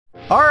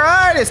All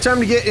right, it's time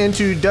to get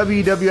into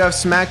WWF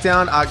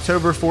SmackDown,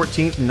 October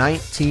 14th,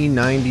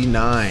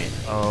 1999.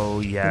 Oh,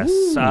 yes.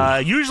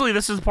 Usually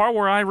this is the part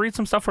where I read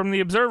some stuff from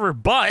the Observer,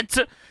 but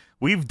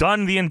we've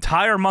done the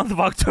entire month of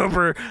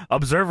October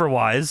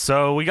Observer-wise,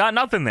 so we got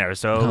nothing there.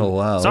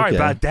 So sorry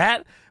about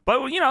that.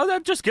 But, you know,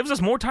 that just gives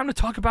us more time to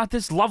talk about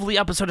this lovely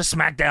episode of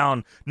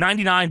SmackDown.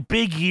 99,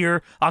 big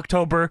year,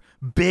 October,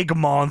 big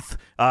month,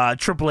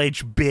 Triple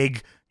H,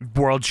 big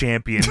world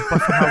champion.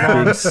 But for how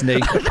long?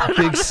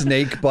 Big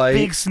snake bite.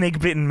 Big snake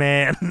bitten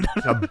man.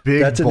 A big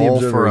That's bowl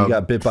in the for Observer. a He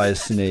got bit by a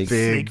snake.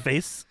 Snake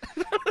face.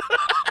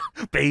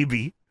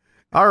 Baby.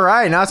 All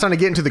right, now it's time to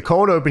get into the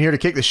cold open here to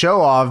kick the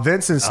show off.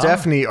 Vince and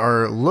Stephanie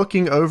are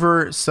looking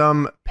over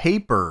some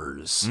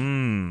papers.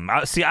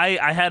 See,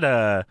 I had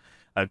a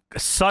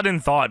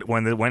sudden thought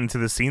when they went into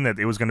the scene that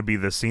it was going to be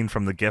the scene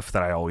from the GIF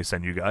that I always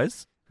send you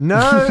guys. No,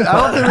 I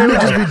don't think we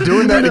would just be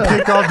doing that to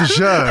kick off the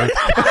show.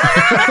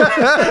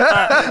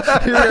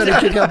 You're going to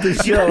kick off the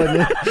show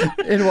and then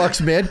in walks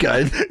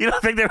Mankind. You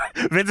don't think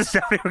Vince and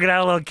Stephanie were going to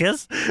have a little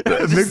kiss?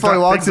 Mick Foley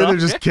walks in, they're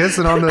just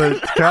kissing on the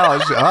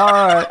couch. All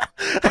right.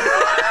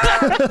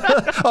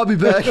 I'll be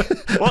back.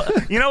 Well,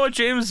 you know what,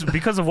 James?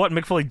 Because of what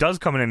Mick Foley does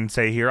come in and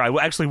say here, I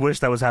actually wish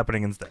that was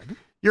happening instead.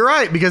 You're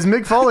right, because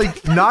Mick Foley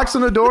knocks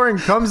on the door and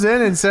comes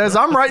in and says,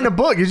 I'm writing a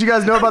book. Did you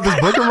guys know about this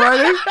book I'm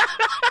writing?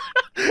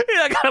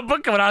 Yeah, I got a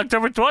book coming out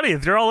October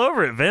 20th. You're all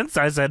over it, Vince.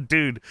 I said,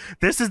 dude,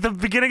 this is the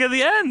beginning of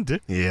the end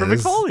for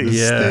Mick Foley.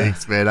 This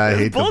stinks, man. I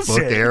hate the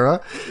book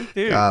era.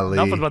 Dude, Golly.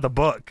 nothing about the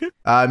book.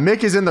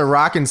 Mick is in the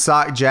rock and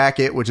sock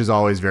jacket, which is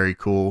always very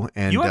cool.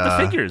 And you have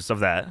the figures of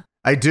that.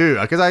 I do,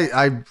 because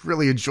I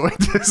really enjoyed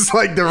this,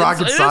 like the rock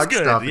and sock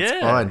stuff. It's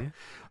fun.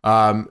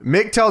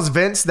 Mick tells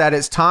Vince that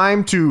it's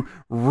time to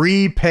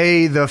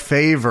repay the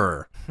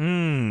favor.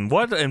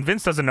 What? And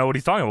Vince doesn't know what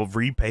he's talking about.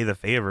 Repay the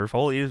favor.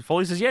 Foley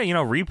says, yeah, you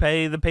know,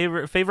 repay the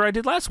favor I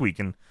did last week.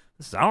 And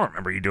he says, I don't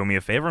remember you doing me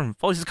a favor. And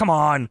Foley says, come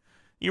on.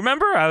 You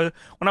remember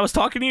when I was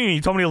talking to you and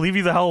you told me to leave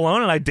you the hell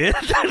alone, and I did?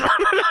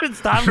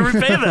 It's time to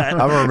repay that.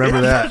 I don't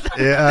remember that.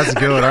 Yeah, that's a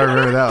good one. I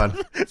remember that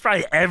one. It's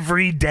probably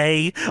every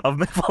day of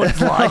Mick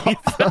Foley's life.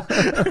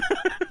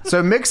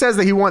 So Mick says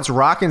that he wants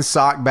Rock and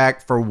Sock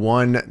back for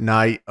one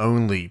night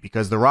only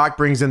because The Rock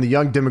brings in the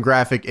young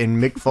demographic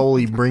and Mick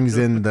Foley brings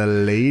in the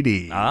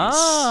ladies.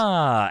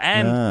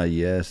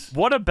 Yes.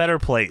 What a better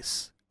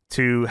place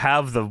to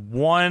have the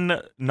one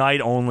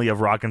night only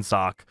of Rock and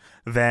Sock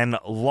than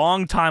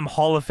longtime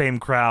Hall of Fame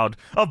crowd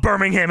of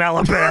Birmingham,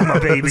 Alabama,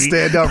 baby.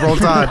 Stand up, roll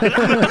tide.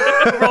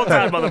 Roll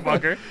tide,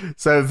 motherfucker.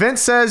 So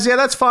Vince says, yeah,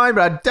 that's fine,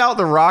 but I doubt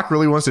The Rock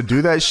really wants to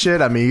do that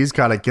shit. I mean, he's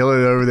kind of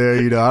killing it over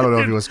there. You know, I don't know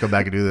if he wants to come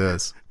back and do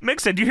this. Mick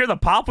said, do you hear the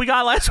pop we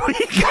got last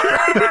week?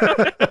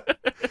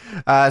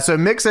 So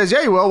Mick says,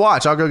 yeah, well,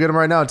 watch. I'll go get him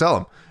right now and tell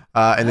him.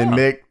 And then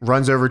Mick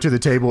runs over to the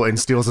table and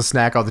steals a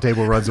snack off the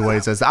table, runs away,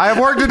 and says, I have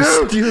work to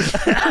do.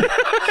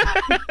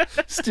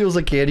 Steals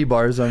a candy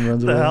bars and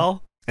runs away. The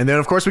hell? And then,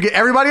 of course, we get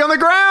everybody on the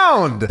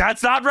ground.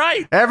 That's not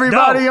right.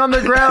 Everybody on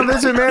the ground.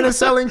 This man is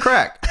selling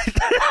crack.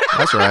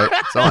 That's right.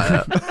 That's all I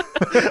have.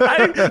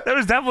 There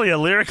was definitely a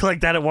lyric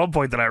like that at one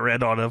point that I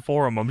read on a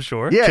forum, I'm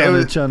sure. Yeah, it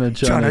was Chana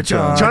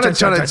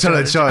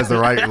is the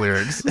right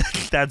lyrics.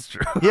 That's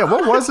true. Yeah,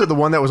 what was it? The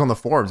one that was on the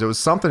forums. It was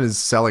something is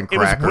selling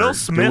crack. It was Will or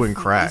Smith doing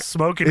crack.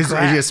 Smoking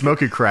crack. Yeah,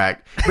 smoking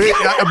crack.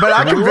 But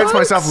I convinced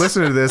myself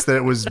listening to this that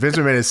it was Vince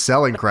McMahon is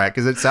selling crack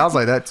because it sounds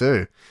like that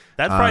too.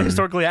 That's probably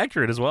historically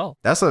accurate as well.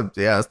 That's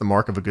the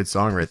mark of a good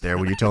song right there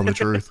when you're telling the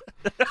truth.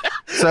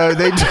 So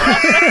they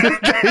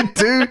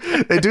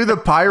do the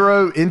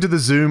pyro into the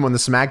zoom on the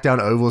SmackDown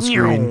oval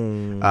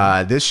screen.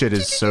 This shit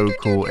is so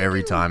cool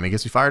every time. It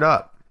gets me fired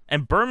up.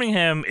 And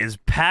Birmingham is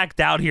packed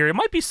out here. It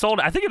might be sold.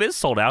 I think it is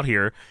sold out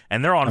here,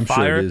 and they're on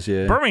fire. Sure it is,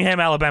 yeah. Birmingham,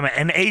 Alabama,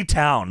 and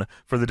A-Town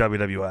for the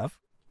WWF.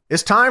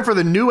 It's time for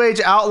the New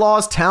Age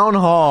Outlaws Town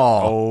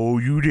Hall. Oh,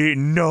 you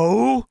didn't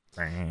know?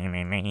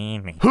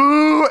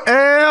 Who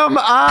am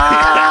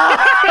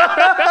I?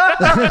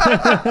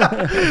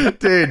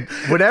 Dude,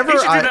 whenever you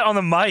should do that on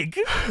the mic.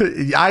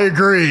 I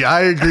agree.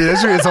 That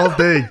should be his whole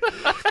thing.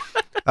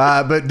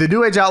 But the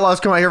New Age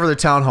Outlaws come out here for the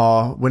town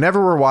hall.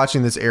 Whenever we're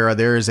watching this era,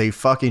 there is a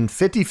fucking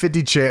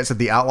 50-50 chance that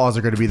the Outlaws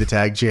are going to be the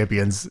tag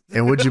champions.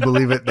 And would you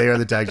believe it? They are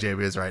the tag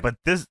champions right now. But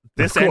this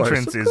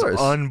entrance is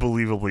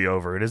unbelievably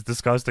over. It is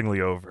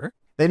disgustingly over.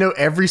 They know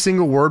every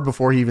single word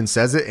before he even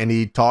says it, and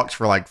he talks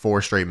for like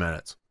 4 straight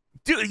minutes.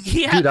 Dude,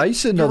 I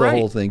used to know the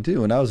whole thing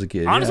too when I was a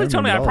kid. Honestly,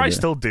 Tony, I probably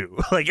still do.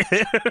 Like,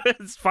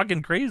 it's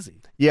fucking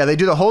crazy. Yeah, they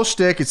do the whole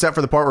shtick except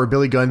for the part where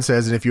Billy Gunn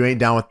says, and if you ain't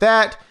down with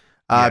that,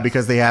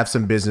 because they have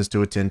some business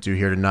to attend to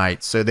here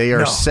tonight. So they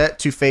are set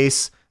to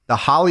face the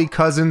Holly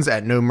Cousins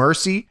at No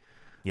Mercy.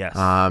 Yes.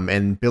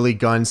 And Billy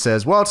Gunn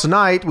says, well,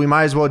 tonight we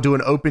might as well do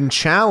an open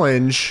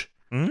challenge.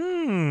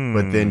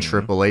 But then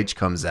Triple H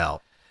comes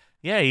out.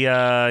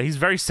 Yeah, he's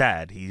very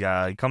sad. He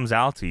comes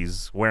out.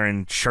 He's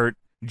wearing shirt,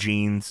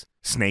 jeans,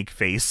 snake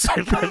face.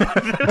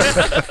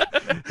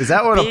 Is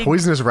that what a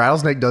poisonous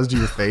rattlesnake does to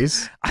your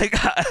face?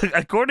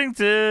 According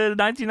to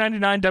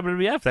 1999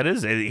 WWF, that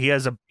is it. He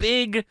has a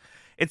big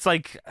it's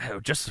like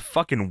just a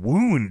fucking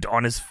wound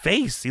on his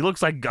face. He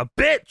looks like a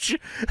bitch.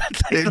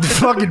 It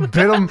fucking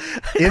bit him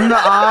in the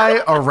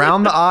eye,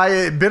 around the eye.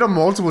 It bit him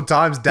multiple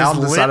times down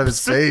the side of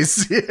his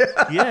face.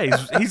 Yeah,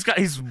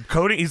 he's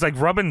coating. He's like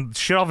rubbing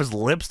shit off his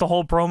lips the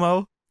whole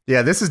promo.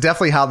 Yeah, this is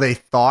definitely how they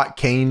thought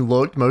Kane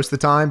looked most of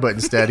the time, but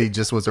instead he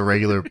just was a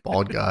regular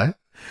bald guy.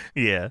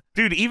 Yeah,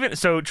 dude. Even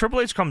so,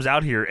 Triple H comes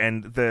out here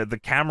and the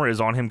camera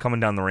is on him coming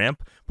down the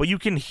ramp, but you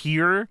can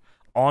hear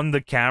on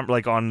the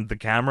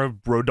camera,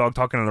 Road Dogg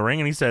talking in the ring,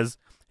 and he says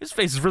his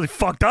face is really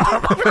fucked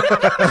up.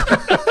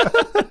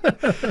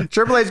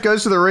 Triple H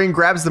goes to the ring,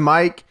 grabs the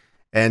mic,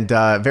 and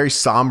very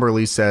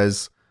somberly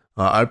says,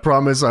 "I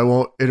promise I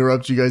won't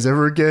interrupt you guys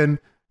ever again,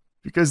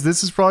 because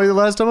this is probably the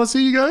last time I'll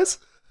see you guys."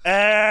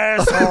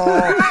 Asshole.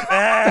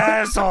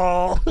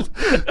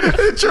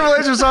 Triple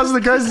H responds to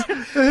the guys,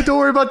 "Don't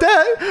worry about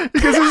that,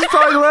 because this is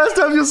probably the last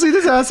time you'll see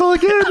this asshole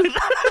again."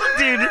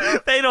 Dude,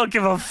 they don't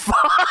give a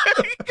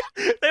fuck.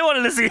 They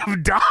wanted to see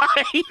him die.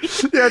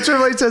 Yeah,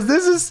 Triple H says,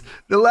 "This is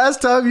the last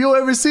time you'll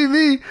ever see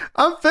me.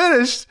 I'm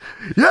finished."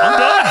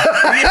 Yeah,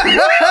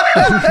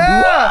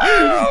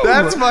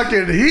 that's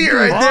fucking heat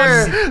right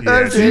there.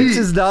 That's heat. Vince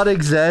is not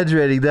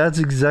exaggerating. That's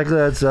exactly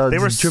how it sounds. They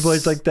were Triple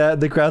H like that,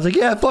 and the crowd's like,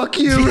 "Yeah, fuck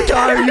you,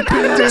 retire, you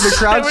bitch." Dude, the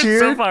crowd They were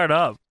cheered. so fired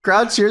up.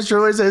 Crowd cheers.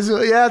 Triple H says,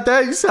 "Yeah,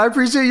 thanks. I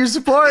appreciate your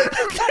support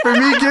for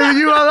me giving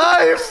you my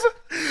life."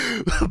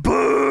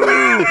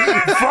 Boo!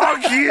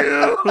 Fuck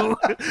you,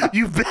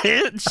 you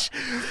bitch,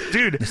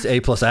 dude. It's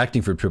A+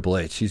 acting for Triple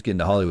H. He's getting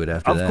to Hollywood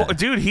after that. Course,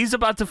 dude, he's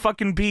about to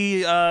fucking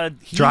be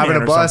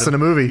Driving a bus in a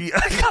movie.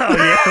 Oh,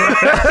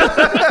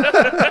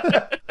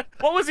 yeah.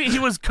 What was he? He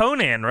was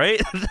Conan,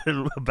 right?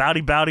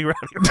 Bowdy, rowdy.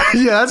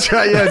 Yeah, that's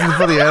right. Yeah, it's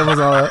for the animals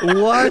and all that.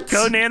 What?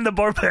 Conan the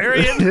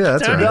Barbarian? Yeah,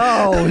 that's right.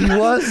 No, he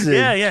wasn't.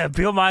 Yeah.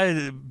 Peel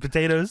my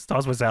potatoes,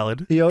 toss my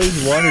salad. He always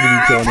wanted to be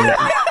Conan.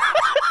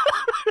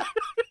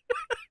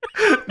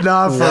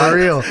 Nah, for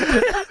real.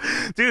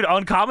 Dude,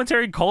 on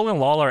commentary, Cole and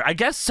Lawler, I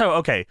guess so.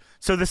 Okay,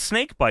 so the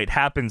snake bite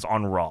happens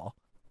on Raw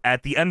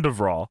at the end of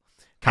Raw.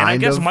 And I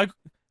guess Mike,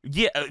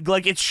 yeah,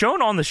 like it's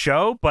shown on the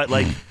show, but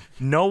like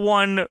no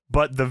one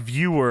but the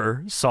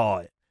viewer saw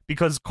it.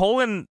 Because Cole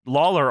and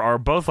Lawler are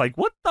both like,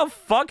 what the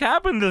fuck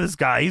happened to this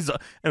guy?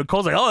 And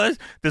Cole's like, oh, that's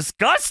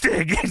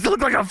disgusting. He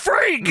looked like a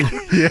freak.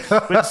 Yeah.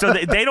 But, so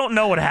they don't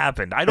know what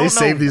happened. I don't know. They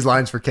save these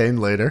lines for Kane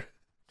later.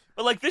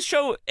 But like this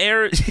show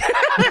airs,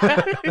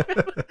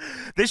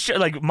 this show,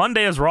 like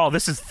Monday is Raw.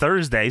 This is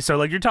Thursday. So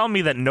like you're telling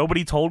me that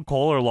nobody told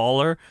Cole or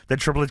Lawler that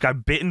Triple H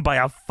got bitten by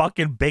a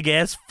fucking big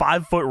ass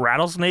 5-foot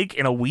rattlesnake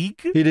in a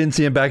week? He didn't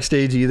see him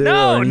backstage either.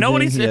 No,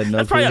 nobody's. He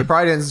That's probably He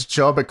probably didn't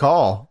show up at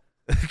call.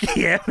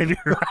 Yeah, maybe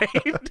you're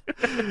right.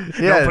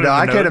 Yeah, no,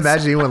 I can't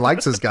imagine anyone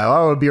likes this guy.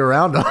 I would be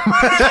around him.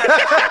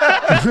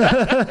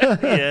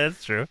 Yeah,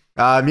 that's true.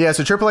 Yeah,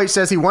 so Triple H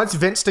says he wants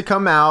Vince to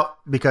come out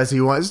because he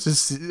wants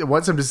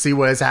him to see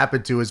what has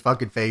happened to his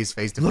fucking face to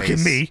face.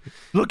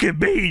 Look at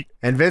me.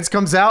 And Vince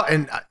comes out,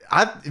 and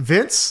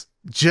Vince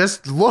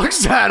just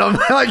looks at him.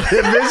 Like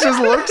Vince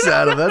just looks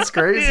at him. That's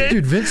crazy.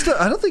 Dude, Vince,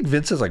 I don't think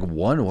Vince has like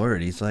one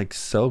word. He's like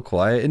so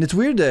quiet. And it's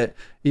weird that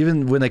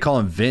even when they call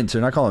him Vince,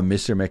 they're not calling him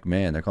Mr.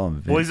 McMahon. They're calling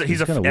him Vince. Well,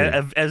 he's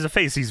as a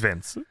face, he's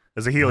Vince.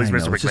 As a heel, he's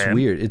Mr. McMahon. It's just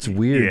weird. It's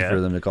weird for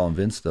them to call him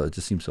Vince, though. It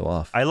just seems so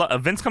off.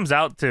 Vince comes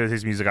out to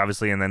his music,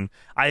 obviously, and then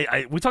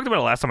we talked about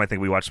it last time. I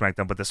think we watched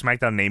SmackDown, but the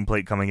SmackDown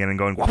nameplate coming in and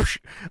going, whoosh,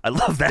 I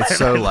love that. It's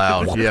so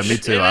loud. Yeah, me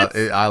too.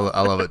 I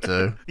love it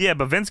too. Yeah,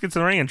 but Vince gets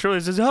in the ring and Triple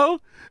H says, "Oh,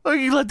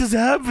 you let this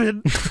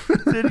happen?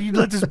 You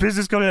let this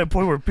business go to that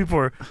point where people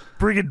are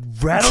bringing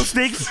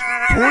rattlesnakes,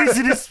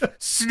 poisonous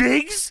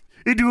snakes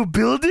into a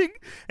building?"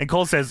 And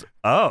Cole says,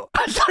 "Oh."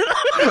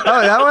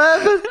 Oh, that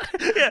what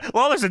happened? Yeah.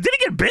 Lawler said, "Did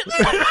he get bitten?"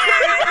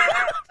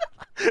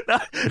 No,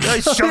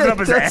 he shoved up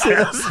his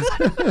ass.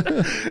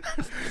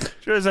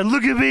 He said,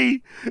 "Look at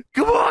me.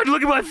 Come on,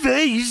 look at my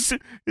face.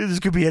 This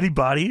could be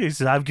anybody." He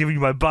said, "I've given you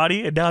my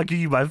body, and now I'll give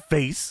you my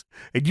face,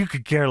 and you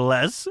could care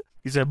less."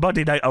 He said,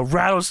 "Monday night, a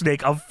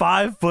rattlesnake, a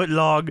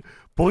 5-foot-long,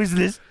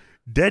 poisonous,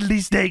 deadly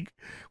snake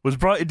was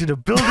brought into the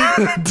building."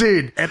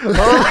 Dude,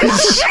 holy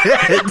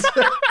shit.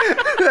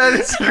 That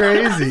is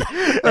crazy.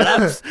 And I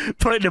was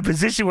put in a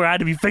position where I had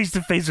to be face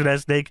to face with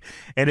that snake,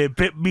 and it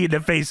bit me in the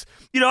face.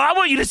 I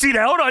want you to see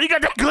that. Hold on, you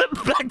got that clip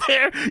back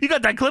there? You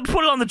got that clip?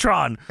 Put it on the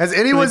Tron. Has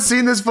anyone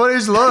seen this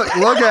footage? Look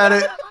at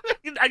it.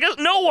 I guess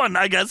no one,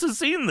 has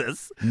seen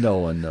this. No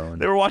one.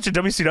 They were watching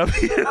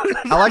WCW.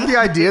 I like the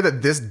idea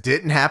that this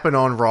didn't happen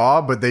on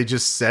Raw, but they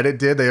just said it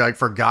did. They like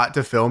forgot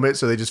to film it,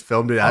 so they just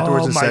filmed it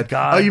afterwards and said,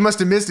 God. "Oh, you must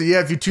have missed it. Yeah,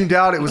 if you tuned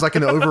out, it was like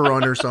an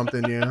overrun or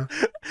something." Yeah.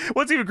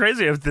 What's even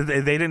crazy if they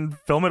didn't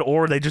film it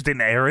or they just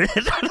didn't air it.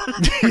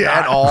 Yeah,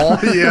 at all.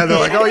 Yeah, they're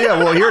like, "Oh yeah,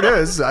 well here it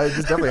is.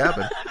 This definitely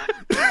happened."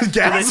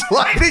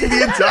 Gaslighting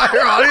the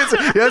entire audience.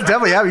 Yeah, it's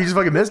definitely happened. You just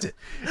fucking missed it.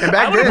 And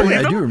back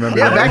then, I do remember.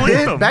 Yeah,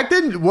 that. back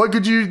then, what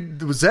could you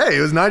say?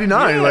 It was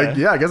 99. Yeah. Like,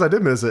 yeah, I guess I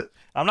did miss it.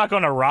 I'm not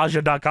going to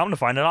Raja.com to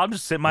find it. I'll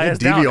just sit my ass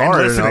down DVR and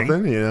or listening.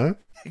 nothing, you know?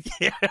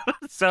 Yeah.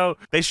 So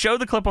they show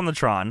the clip on the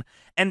Tron,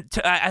 and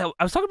I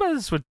was talking about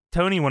this with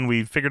Tony when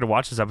we figured to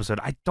watch this episode.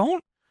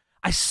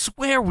 I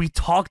swear we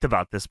talked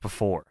about this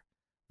before,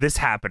 this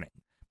happening.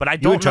 But I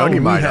don't know. Tony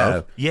might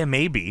have. Yeah,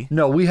 maybe.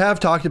 No, we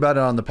have talked about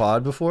it on the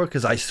pod before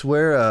because I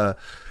swear,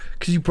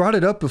 because you brought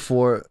it up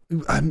before.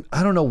 I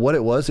don't know what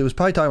it was. It was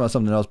probably talking about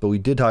something else, but we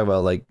did talk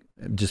about like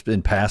just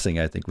in passing.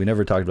 I think we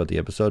never talked about the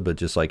episode, but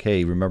just like,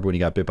 hey, remember when he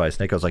got bit by a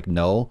snake? I was like,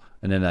 no,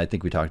 and then I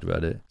think we talked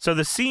about it. So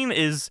the scene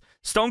is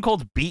Stone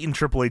Cold beating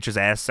Triple H's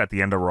ass at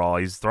the end of Raw.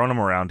 He's throwing him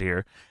around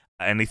here,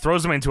 and he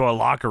throws him into a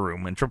locker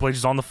room, and Triple H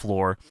is on the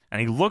floor,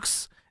 and he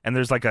looks, and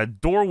there's like a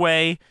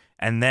doorway,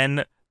 and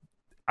then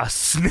a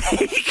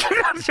snake,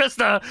 just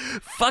a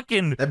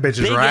fucking that bitch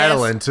is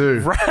rattling too,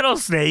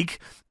 rattlesnake.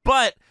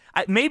 But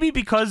maybe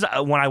because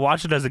when I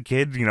watched it as a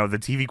kid, you know, the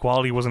TV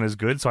quality wasn't as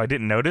good, so I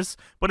didn't notice.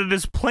 But it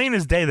is plain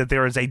as day that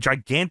there is a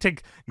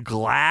gigantic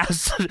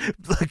glass,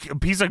 like a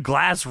piece of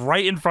glass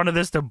right in front of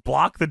this to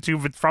block the two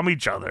from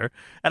each other.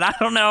 And I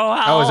don't know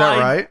how. Oh, is that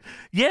right?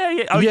 Yeah,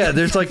 yeah. Oh, yeah,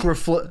 there's like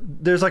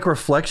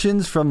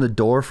reflections from the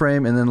door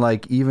frame, and then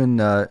like even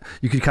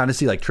you could kind of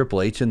see like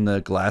Triple H in the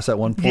glass at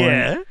one point.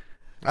 Yeah.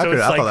 I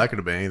thought that could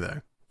have been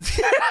anything.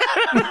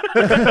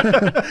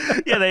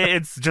 Yeah,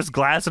 it's just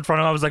glass in front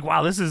of him. I was like,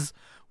 wow, this is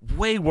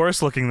way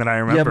worse looking than I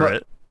remember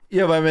it.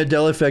 Yeah, my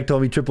Mandela effect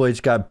told me Triple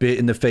H got bit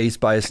in the face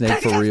by a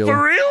snake for real.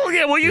 For real?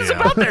 Yeah, well, he was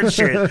about that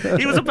shit.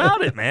 He was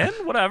about it, man.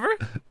 Whatever.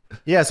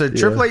 Yeah, so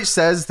Triple H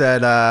says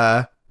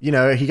that, you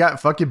know, he got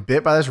fucking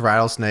bit by this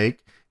rattlesnake,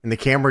 and the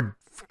camera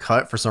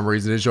cut for some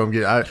reason. It show him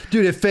get.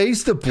 Dude, it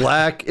fades to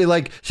black. It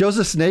like shows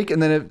the snake,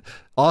 and then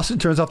Austin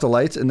turns off the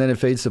lights, and then it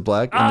fades to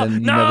black, and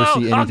then you never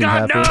see anything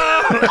happen.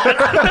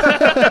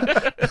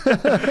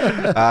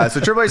 No! So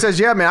Triple H says,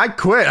 yeah, man, I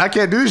quit. I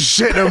can't do this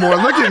shit no more.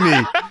 Look at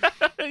me.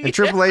 And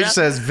Triple H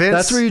says, Vince.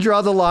 That's where you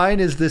draw the line,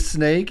 is this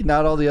snake,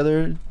 not all the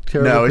other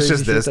terrible. No, it's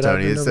just this,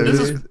 Tony.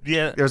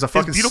 There's a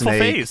fucking beautiful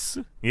snake. Face.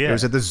 Yeah. It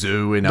was at the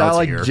zoo, and now not it's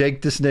like here.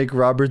 Jake the Snake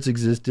Roberts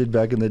existed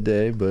back in the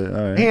day, but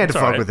all right. He had to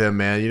fuck with him,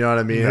 man. You know what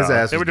I mean? No, his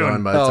ass was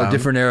done by the time.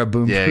 Different era,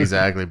 boom. Yeah,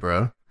 exactly,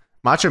 bro.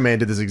 Macho Man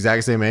did this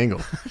exact same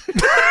angle.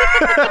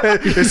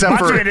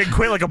 Macho Man didn't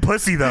quit like a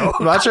pussy, though.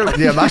 Macho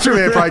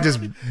Man probably just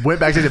went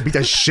back to beat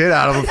the shit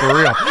out of him for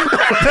real.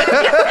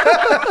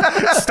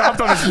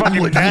 Stomped on his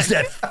fucking What back. is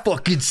that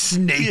fucking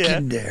snake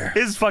in there?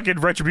 His fucking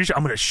retribution.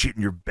 I'm gonna shit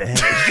in your bed.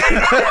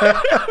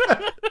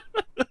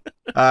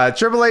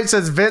 Triple H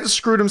says Vince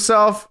screwed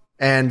himself,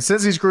 and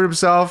since he screwed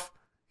himself,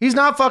 he's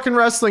not fucking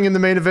wrestling in the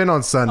main event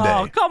on Sunday.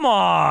 Oh, come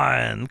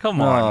on,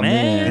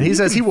 man. And he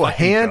says he will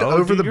hand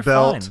over the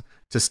belt fine.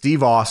 to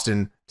Steve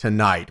Austin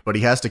tonight, but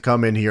he has to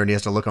come in here and he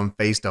has to look him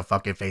face to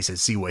fucking face and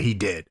see what he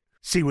did.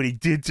 See what he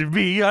did to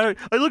me. I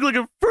look like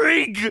a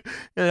freak.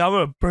 And I'm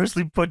gonna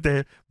personally put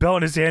the belt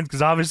in his hands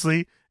because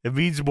obviously it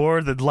means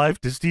more than life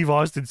to Steve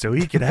Austin, so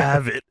he can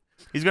have it.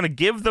 He's gonna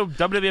give the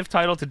WWF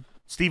title to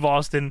Steve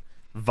Austin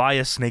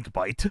via snake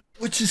bite,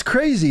 which is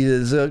crazy.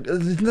 Isn't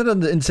that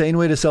an insane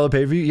way to sell a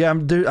pay-per-view? Yeah,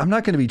 I'm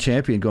not going to be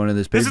champion going to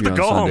this pay-per-view. This is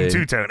the on go Sunday. home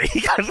too, Tony.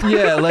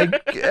 Yeah,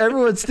 like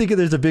everyone's thinking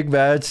there's a big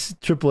match,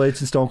 Triple H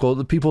and Stone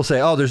Cold. People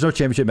say, "Oh, there's no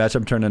championship match.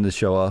 I'm turning this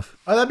show off."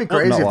 Oh, that'd be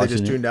crazy if they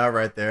just tuned out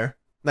right there.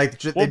 Like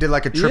they did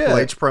like a Triple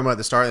H promo at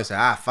the start. And they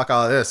said, "Fuck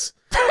all of this."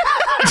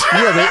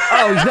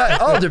 Yeah. He's not.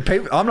 Oh,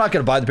 I'm not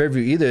going to buy the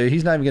pay-per-view either.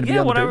 He's not even going to be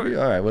on the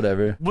pay-per-view. All right,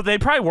 whatever. Well, they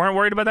probably weren't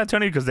worried about that,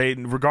 Tony, because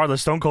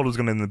regardless, Stone Cold was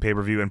going to end the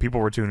pay-per-view and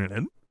people were tuning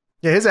in.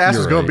 Yeah, his ass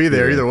was going to be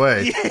there either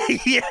way.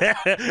 Yeah,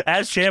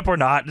 as champ or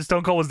not,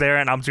 Stone Cold was there,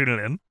 and I'm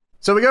tuning in.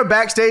 So we go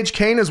backstage.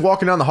 Kane is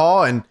walking down the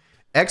hall, and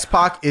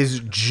X-Pac is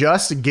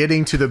just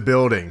getting to the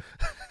building.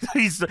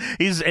 He's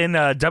in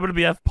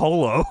WWF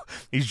polo.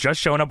 He's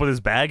just showing up with his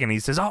bag, and he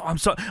says, "Oh, I'm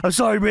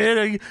sorry,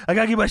 man. I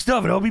gotta get my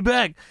stuff, and I'll be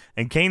back."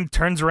 And Kane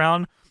turns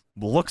around,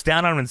 looks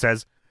down on him, and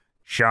says,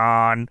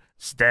 "Sean,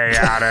 stay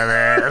out of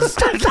this."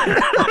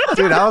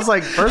 Dude, I was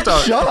like, first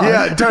off, Sean.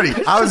 Yeah, Tony,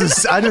 I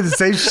did the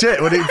same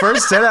shit. When he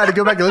first said it, I had to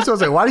go back and listen. I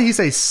was like, why did he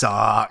say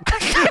sock?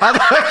 I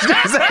thought he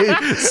was going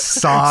to say,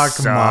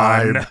 sock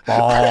my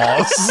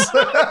balls.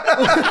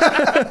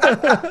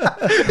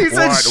 He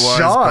said, what was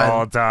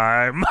call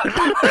time?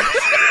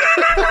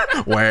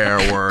 Where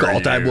were Call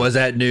you? time was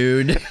at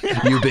noon.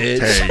 You bitch.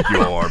 Take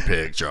your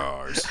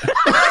pictures.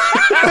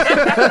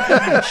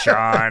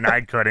 Sean,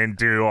 I couldn't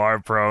do our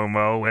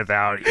promo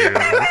without you.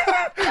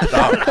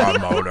 The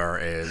promoter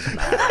is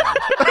mad.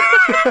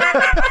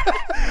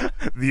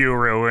 You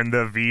ruined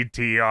the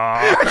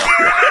VTR.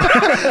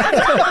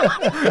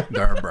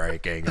 They're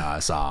breaking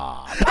us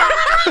up.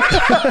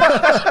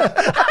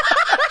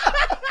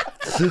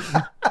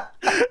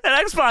 And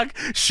X-Pac,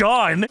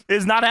 Sean,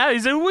 is not happy. He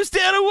said, "We're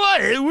staying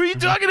away. What are you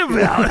talking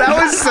about?"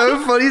 That was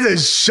so funny. He said,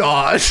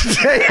 Sean,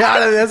 stay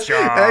out of this.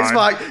 Sean. And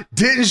X-Pac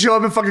didn't show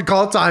up in fucking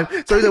call time.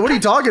 So he said, what are you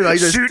talking about? He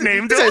says, Shoot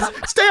name he says,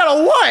 stay out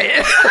of what?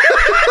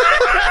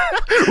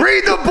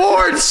 Read the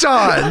board,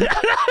 Sean.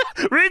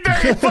 Read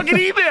that fucking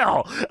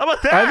email. How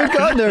about that? I haven't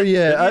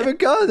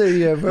gotten there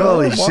yet, bro.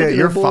 Holy shit,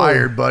 you're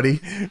fired,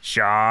 buddy.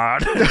 Sean,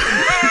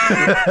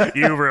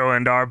 you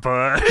ruined our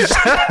push.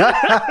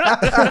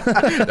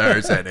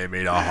 They're sending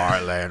me to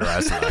Heartland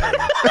Wrestling.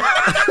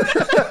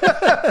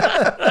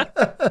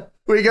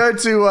 We go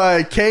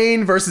to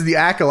Kane versus the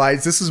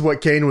Acolytes. This is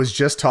what Kane was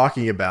just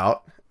talking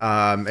about.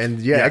 And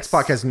yeah,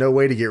 X-Pac has no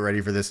way to get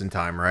ready for this in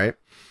time, right?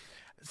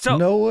 So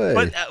no way.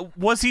 But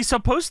was he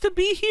supposed to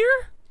be here?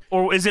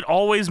 Or is it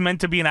always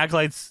meant to be an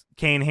Acolytes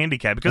Kane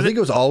handicap? Because I think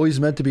it was always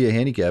meant to be a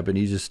handicap, and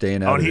he's just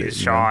staying out of it.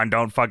 Sean,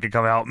 don't fucking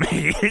come help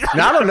me.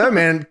 No, I don't know,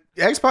 man.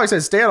 X-Pac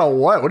said stay out of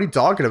what? What are you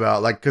talking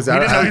about? Like, because I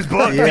didn't know he was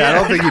booked. Yeah, I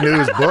don't think he knew he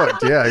was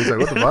booked. Yeah, he's like,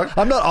 what the fuck?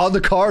 I'm not on the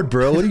card,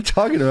 bro. What are you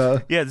talking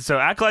about? Yeah, so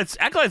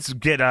Acolytes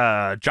get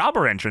a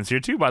jobber entrance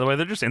here, too, by the way.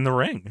 They're just in the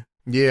ring.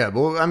 Yeah,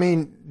 well, I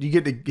mean, you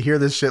get to hear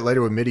this shit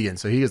later with Midian,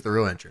 so he gets the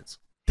real entrance.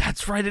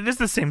 That's right. It is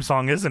the same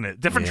song, isn't it?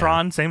 Different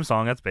Tron, same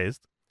song. That's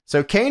based.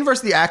 So Kane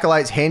versus the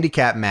Acolytes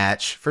handicap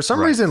match. For some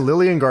reason,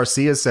 Lillian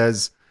Garcia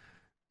says,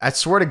 I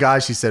swear to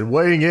God, she said,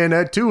 weighing in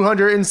at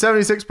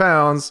 276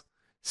 pounds,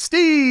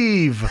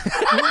 Steve.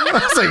 I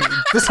was like,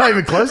 this is not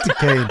even close to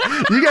Kane.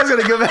 You guys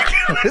got to go back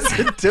and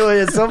listen to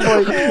it at some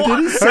point. Did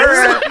he say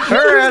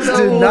her ass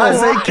did not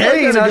say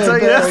Kane. I'll tell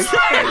you that.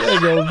 I gotta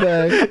go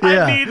back.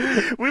 Yeah. I mean,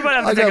 we might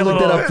have to take a look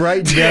little, that up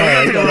right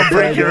now. take a little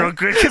break here real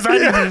quick because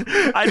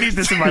I need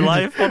this in my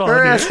life. Hold on.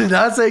 Her ass did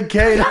not say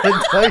Kane. I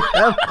can tell you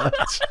that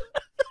much.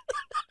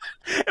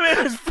 I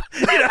mean,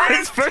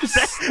 his first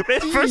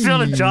day on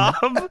the job.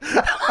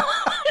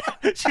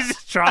 She's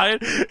just trying.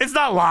 It's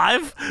not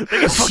live.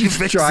 They can fucking She's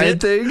fix trying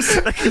it. things.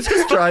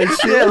 She's trying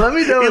shit. Yeah, let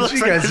me know He what looks you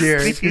like guys a hear.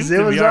 Steve Because to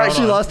it was me. not, Hold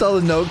She on. lost all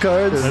the note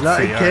cards. it's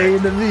not see,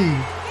 Kane to me.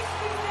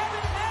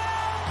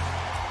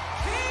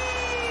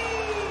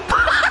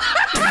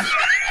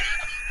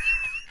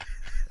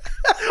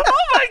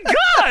 Oh my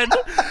god!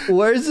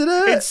 Where's it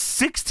at? It's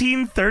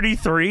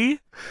 1633.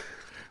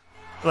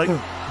 Like,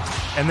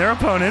 and their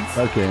opponents.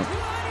 Okay.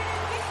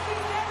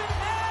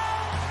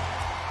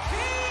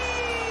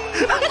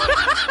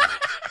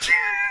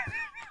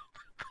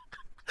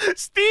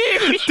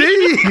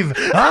 Steve!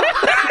 Huh?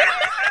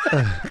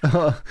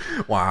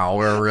 Wow,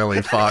 we're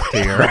really fucked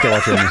here.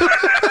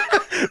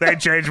 They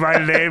changed my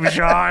name,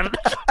 Sean.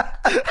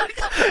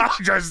 I'm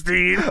just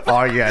Steve.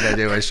 All you gotta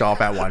do is show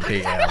up at 1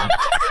 p.m.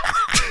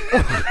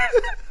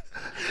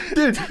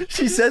 Dude,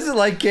 she says it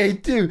like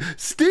Kate too.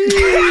 Steve!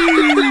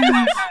 Who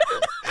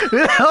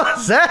the hell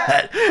is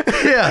that?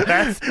 Yeah.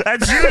 That's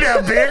you now,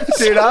 bitch.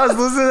 Dude, I was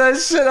listening to that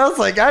shit. I was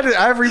like, I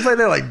replayed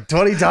that like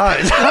 20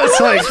 times. I was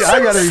like,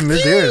 I gotta be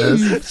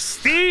mishearing this.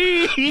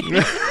 Steve!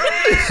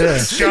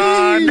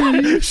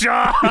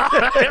 Sean!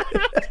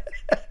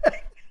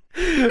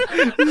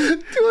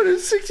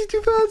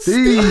 262 pounds.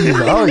 Steve.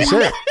 Holy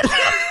shit.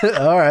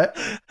 All right.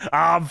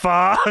 I'm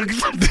fucked.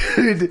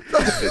 Dude,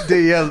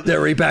 yeah. They're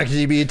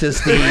repackaging me into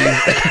Steve.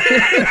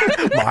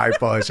 My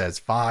push is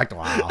fucked.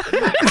 Wow.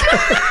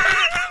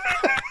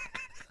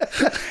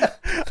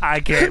 I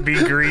can't be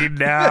green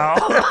now.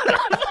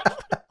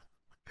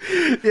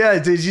 Yeah,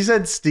 dude, she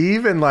said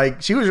Steve, and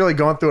like she was really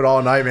going through it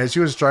all night, man. She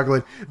was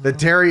struggling. The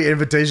Terri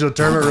Invitational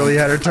Tournament really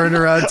had her turned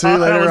around too later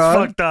that was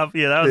on. fucked up.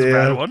 Yeah, that was a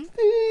bad one.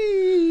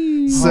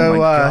 So, oh my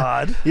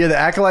God. yeah, the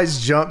Acolytes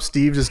jump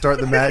Steve to start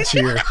the match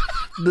here.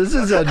 This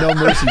is a No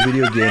Mercy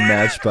video game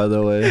match, by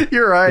the way.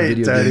 You're right,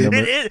 Teddy.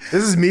 It-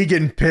 This is me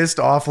getting pissed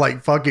off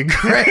like fucking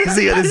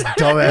crazy at this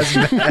dumbass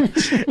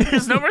match.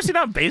 Is No Mercy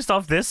not based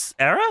off this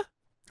era?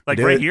 Like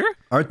It right is. here?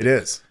 It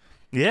is.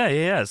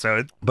 Yeah.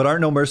 So But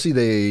aren't No Mercy,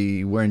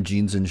 they wearing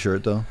jeans and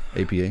shirt, though?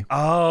 APA.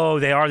 oh,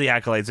 they are the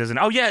Acolytes, isn't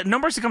it? Oh, yeah. No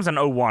Mercy comes in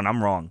 01.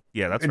 I'm wrong.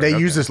 Yeah, that's right. They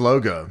use Okay. this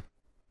logo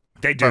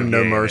They do. from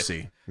No yeah,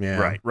 Mercy. Yeah.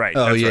 Right.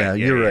 Oh, That's yeah, right.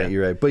 you're right.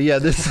 You're right. But yeah,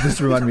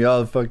 this reminded me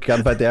of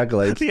Gotta Fight the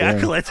Acolytes. The Yeah.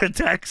 Acolytes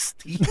attack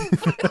Steve.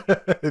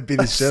 It'd be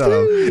the shit out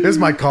of him. It was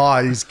my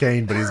call. He's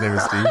Kane, but his name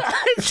is Steve.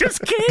 It's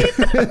just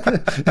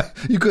Kane.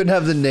 You couldn't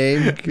have the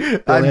name.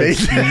 I Only had made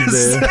Steve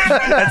this. there.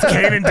 That's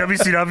Kane in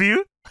WCW.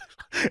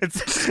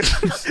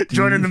 It's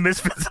joining the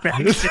Misfits in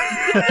action.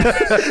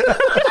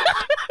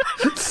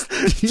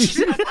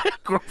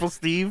 Corporal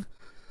Steve.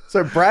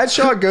 So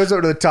Bradshaw goes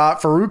over to the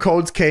top. Farouk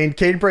holds Kane.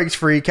 Kane breaks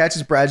free,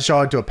 catches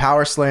Bradshaw into a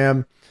power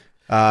slam.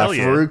 Hell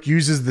yeah. Farouk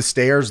uses the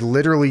stairs,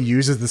 literally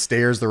uses the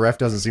stairs. The ref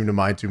doesn't seem to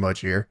mind too much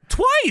here.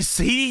 Twice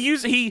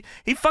he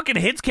fucking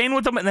hits Kane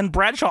with them, and then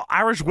Bradshaw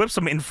Irish whips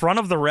him in front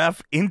of the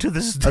ref into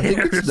the stairs. I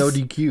think it's no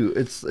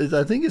DQ.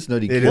 I think it's no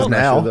DQ. It is I'm not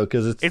now. sure, though,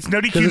 because It's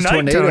no DQ 'cause it's night,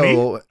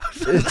 tornado.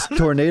 It's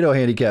tornado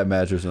handicap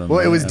match or something.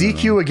 Well, it was I don't know.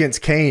 DQ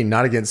against Kane,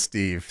 not against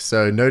Steve.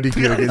 So no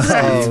DQ against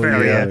Steve. That's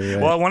fair, yeah, yeah.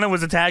 right. Well, when it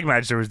was a tag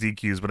match, there was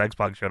DQs, but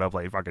X-Pac showed up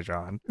like fucking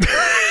Sean.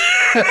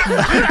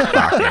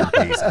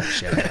 Fucking piece of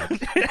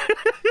shit.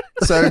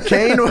 So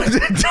Kane with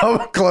a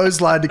double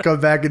clothesline to come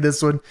back in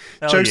this one.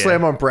 Hell Choke yeah.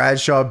 slam on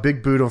Bradshaw,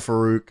 big boot on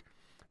Farouk.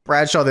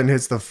 Bradshaw then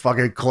hits the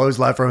fucking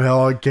clothesline from hell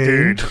on Kane.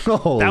 Dude,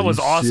 Holy that was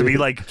awesome. shit. He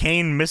like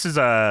Kane misses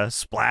a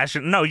splash.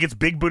 No, he gets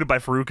big booted by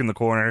Farouk in the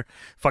corner.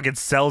 Fucking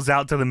sells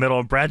out to the middle,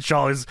 and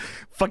Bradshaw is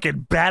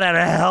fucking bat out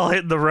of hell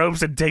hitting the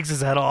ropes and takes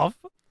his head off.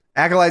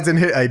 Acolytes then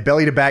hit a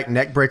belly to back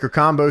neck breaker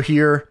combo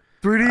here.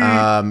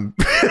 3D.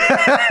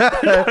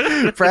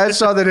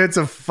 Bradshaw then hits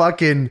a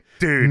fucking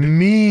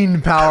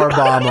mean power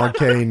bomb on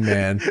Kane,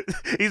 man.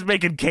 He's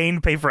making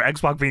Kane pay for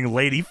X-Pac being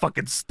late. He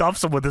fucking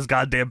stuffs him with his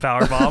goddamn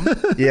power bomb.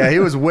 Yeah, he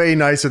was way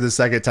nicer the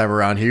second time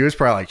around. He was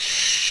probably like,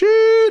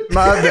 shit,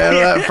 my bad.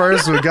 That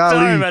first one,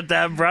 Sorry about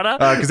that, brother.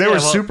 Because they were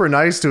super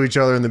nice to each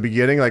other in the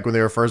beginning, like when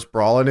they were first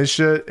brawling and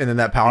shit, and then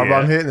that power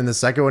bomb hit, and then the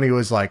second one, he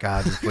was like,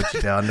 just put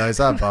you down nice.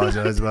 I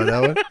apologize about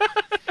that one.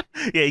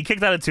 Yeah, he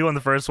kicked out of 2 on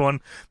the first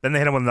one. Then they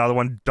hit him with another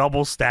one,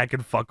 double stack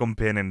and fuck him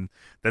pin, and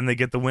then they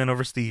get the win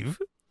over Steve.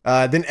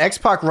 Then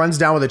X-Pac runs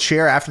down with a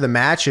chair after the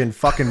match and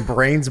fucking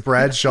brains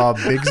Bradshaw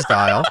big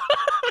style.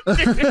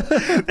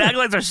 The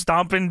Acolytes are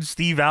stomping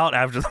Steve out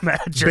after the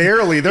match.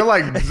 Barely. They're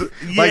like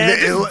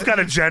it's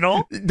kind of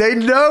gentle. They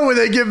know when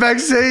they get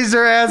backstage,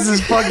 their ass is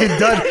fucking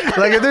done.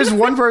 Like, if there's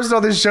one person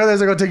on this show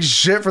that's gonna take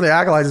shit for the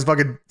Acolytes, it's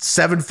fucking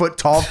 7 foot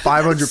tall,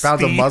 500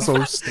 pounds of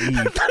muscle, Steve.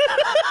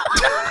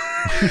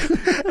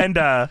 And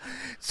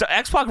so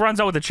X-Pac runs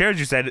out with the chair, as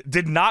you said,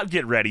 did not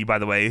get ready, by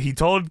the way. He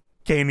told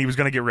Kane he was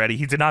going to get ready.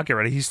 He did not get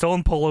ready. He's still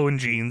in polo and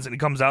jeans, and he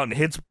comes out and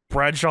hits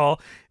Bradshaw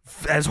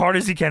as hard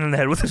as he can in the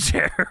head with a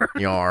chair.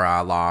 You're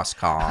a lost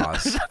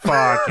cause.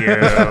 Fuck you.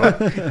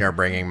 You're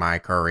bringing my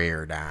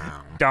career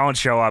down. Don't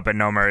show up at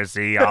No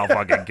Mercy. I'll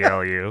fucking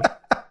kill you.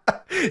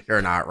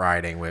 You're not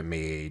riding with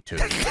me to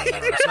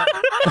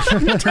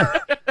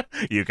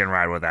You can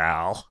ride with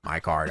Al. My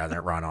car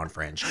doesn't run on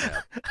friendship.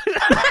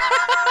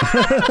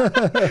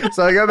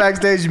 So I go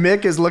backstage.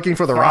 Mick is looking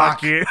for the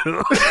Rock. Fuck you.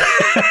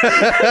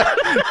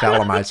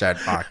 Tell him I said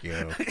fuck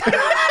you.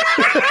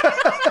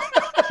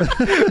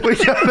 We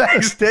go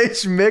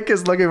backstage. Mick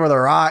is looking for the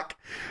Rock.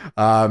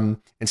 And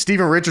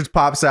Steven Richards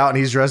pops out and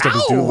he's dressed up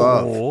as Dude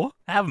Love.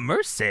 Have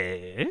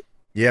mercy.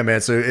 Yeah,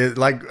 man. So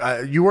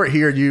you weren't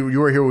here. You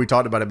were here when we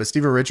talked about it, but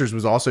Steven Richards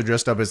was also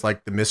dressed up as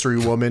like the mystery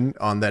woman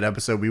on that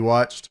episode we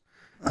watched.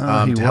 He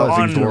was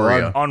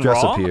Victoria on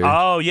Raw.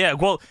 Oh yeah.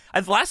 Well,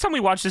 last time we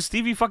watched this,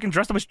 Stevie fucking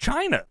dressed up as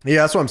Chyna.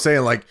 Yeah, that's what I'm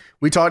saying. Like,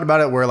 we talked about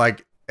it where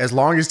like, as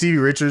long as Stevie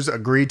Richards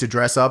agreed to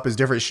dress up as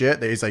different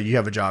shit, he's like, you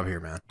have a job here,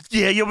 man.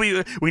 Yeah,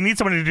 we need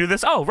somebody to do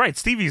this. Oh, right,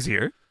 Stevie's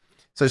here.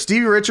 So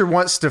Stevie Richards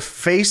wants to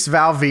face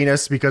Val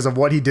Venus because of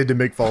what he did to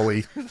Mick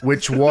Foley,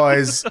 which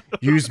was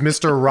use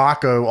Mr.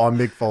 Rocco on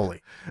Mick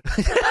Foley.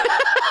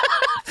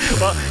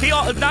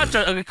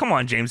 Well, come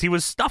on, James. He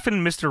was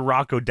stuffing Mr.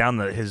 Rocco down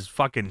his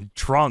fucking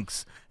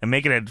trunks and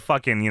making it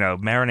fucking,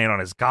 marinate on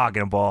his cock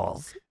and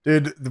balls.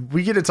 Dude,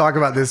 we get to talk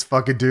about this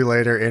fucking dude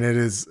later, and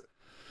it's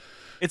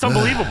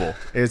unbelievable.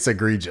 It's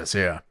egregious,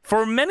 yeah.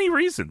 For many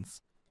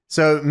reasons.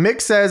 So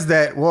Mick says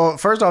that, well,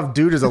 first off,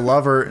 dude is a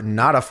lover,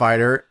 not a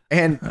fighter,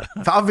 and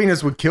Val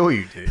Venus would kill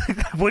you, dude.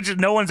 Which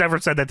no one's ever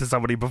said that to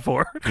somebody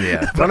before.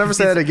 Yeah. Don't ever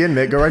say that again,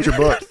 Mick. Go write your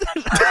book.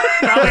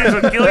 Val Venus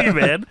would kill you,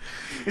 man.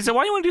 He said,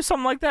 why do you want to do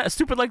something like that,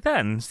 stupid like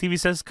that? And Stevie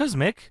says, because,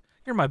 Mick,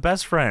 you're my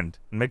best friend.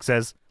 And Mick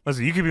says,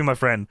 listen, you can be my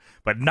friend,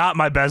 but not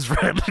my best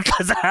friend,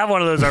 because I have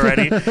one of those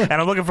already, and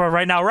I'm looking for it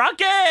right now.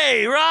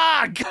 Rocky!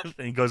 Rock!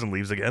 And he goes and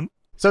leaves again.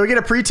 So we get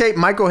a pre-tape.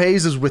 Michael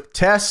Hayes is with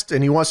Test,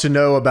 and he wants to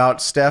know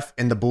about Steph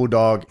and the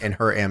Bulldog and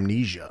her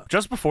amnesia.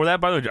 Just before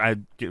that, by the way, I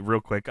get real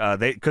quick,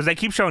 because they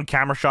keep showing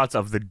camera shots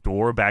of the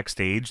door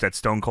backstage that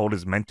Stone Cold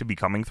is meant to be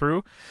coming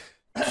through.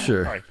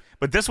 Sure. Right.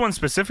 But this one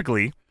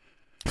specifically,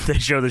 they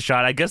show the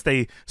shot. I guess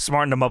they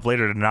smartened them up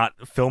later to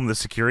not film the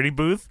security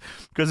booth,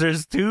 because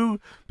there's 2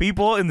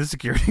 people in the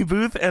security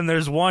booth, and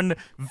there's one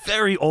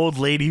very old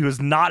lady who's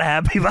not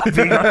happy about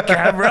being on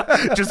camera,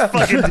 just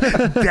fucking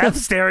death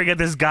staring at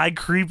this guy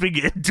creeping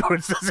in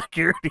towards the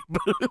security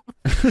booth.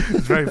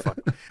 It's very fun.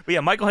 But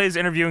yeah, Michael Hayes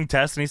interviewing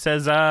Test, and he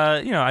says,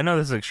 I know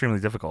this is an extremely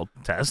difficult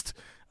test,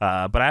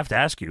 but I have to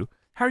ask you,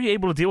 how are you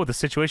able to deal with the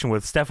situation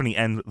with Stephanie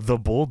and the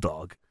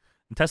Bulldog?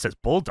 And Test says,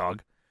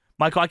 Bulldog?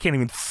 Michael, I can't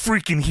even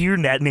freaking hear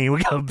that name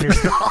without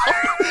pissed off.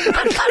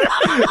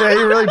 Yeah,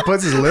 he really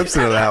puts his lips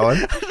into that one.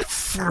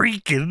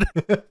 Freaking.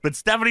 But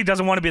Stephanie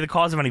doesn't want to be the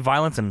cause of any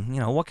violence, and,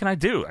 what can I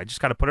do? I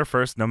just got to put her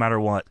first no matter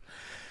what.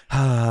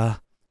 You're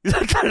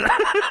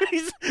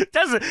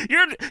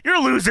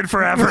losing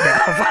forever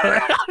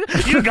now.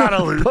 You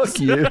gotta lose.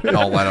 Fuck you.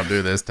 Don't let him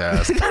do this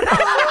test.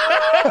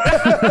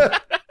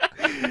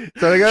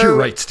 So you're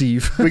right,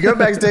 Steve. We go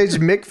backstage.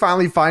 Mick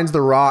finally finds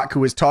The Rock,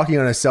 who is talking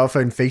on his cell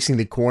phone facing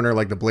the corner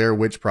like the Blair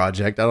Witch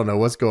Project. I don't know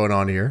what's going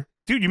on here.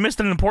 Dude, you missed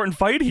an important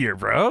fight here,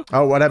 bro.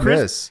 Oh, what'd I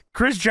miss?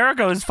 Chris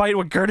Jericho is fighting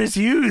with Curtis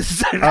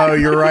Hughes. Oh,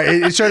 you're right.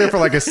 It showed it for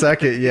like a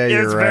second. Yeah,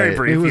 you're it's right. Very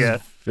brief, it was yeah.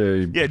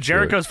 Very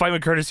Jericho's fighting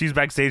with Curtis Hughes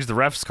backstage. The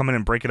refs come in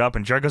and break it up,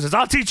 and Jericho says,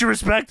 I'll teach you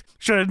respect.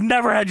 Should have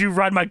never had you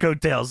ride my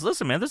coattails.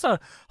 Listen, man, there's a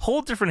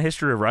whole different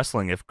history of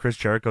wrestling if Chris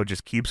Jericho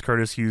just keeps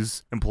Curtis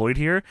Hughes employed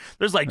here.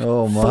 There's like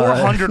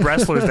 400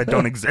 wrestlers that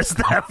don't exist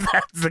if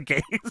that's the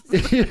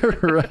case. You're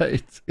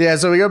right. Yeah,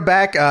 so we go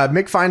back.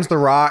 Mick finds The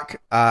Rock,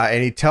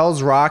 and he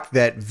tells Rock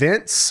that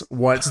Vince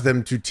wants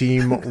them to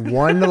team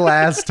one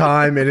last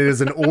time, and it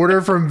is an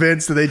order from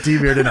Vince that they team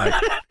here tonight.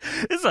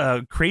 This is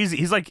a crazy.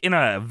 He's like in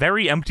a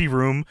very empty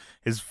room.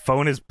 His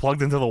phone is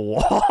plugged into the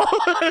wall.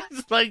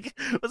 It's like,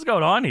 what's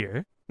going on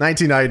here?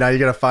 1999, you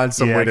got to find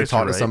some way to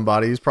talk to right.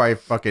 somebody. He's probably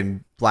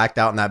fucking blacked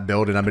out in that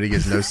building. I bet he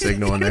gets no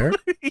signal in there.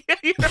 Yeah,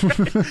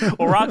 right.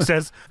 Well, Rock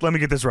says, let me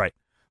get this right.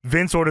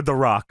 Vince ordered The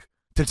Rock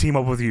to team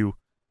up with you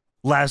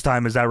last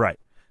time. Is that right?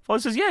 Foley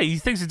says, yeah, he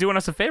thinks he's doing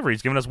us a favor.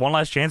 He's giving us one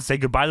last chance to say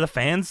goodbye to the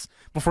fans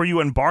before you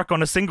embark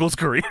on a singles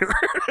career.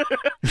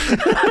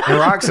 And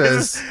Rock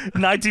says...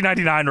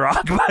 1999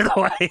 Rock, by the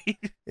way.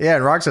 Yeah,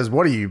 and Rock says,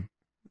 what are you,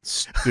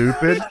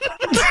 stupid?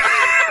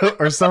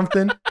 Or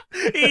something?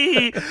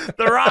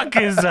 The Rock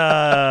is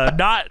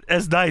not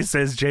as nice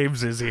as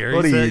James is here.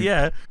 What are you,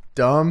 yeah.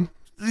 dumb?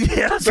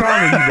 Yeah, what's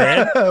wrong with you,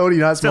 man? What are you,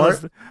 not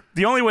smart?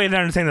 The only way to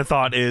entertain the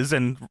thought is,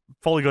 and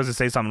Foley goes to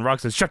say something, Rock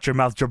says, shut your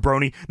mouth,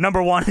 jabroni.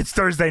 Number one, it's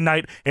Thursday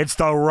night. It's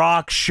The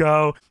Rock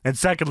show. And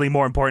secondly,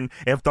 more important,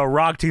 if The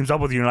Rock teams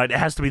up with you tonight, it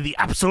has to be the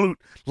absolute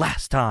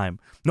last time.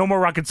 No more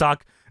Rock and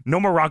Sock. No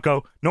more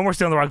Rocco. No more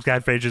stealing The Rock's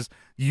catchphrases.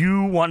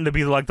 You wanting to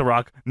be like The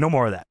Rock. No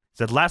more of that. He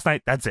said, last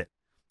night, that's it.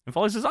 And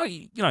Foley says, oh,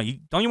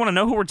 don't you want to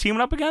know who we're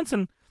teaming up against?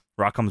 And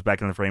Rock comes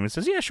back in the frame and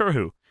says, yeah, sure,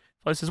 who?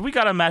 Foley says, we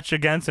got a match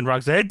against. And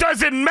Rock says, it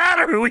doesn't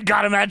matter who we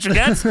got a match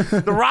against.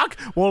 The Rock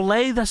will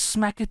lay the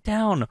smack it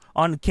down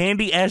on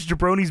candy ass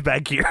jabronis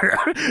back here.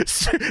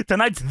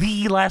 Tonight's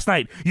the last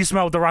night. You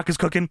smell what The Rock is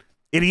cooking?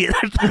 Idiot.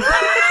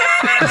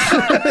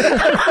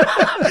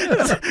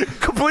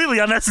 Completely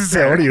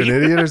unnecessary. Yeah, what are you,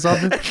 an idiot or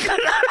something?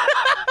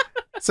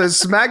 So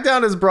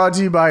SmackDown is brought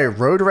to you by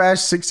Road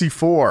Rash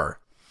 64.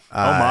 Oh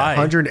my.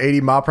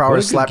 180 mile per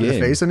hour slap in the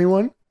face,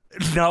 anyone?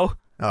 No.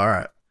 All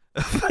right.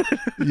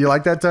 You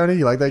like that, Tony?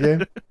 You like that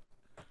game?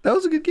 That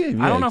was a good game.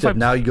 Yeah, I don't know if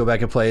now you go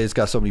back and play. It's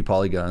got so many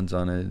polygons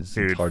on it. It's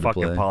Dude, hard to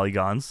play. fucking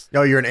polygons.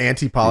 Oh, you're an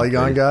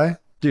anti-polygon guy?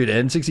 Dude,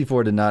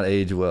 N64 did not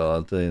age well.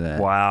 I'll tell you that.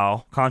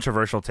 Wow.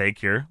 Controversial take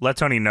here. Let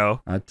Tony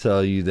know. I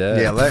tell you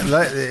that. Yeah,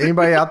 let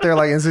anybody out there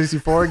like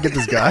N64, get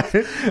this guy.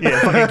 Yeah,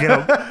 fucking get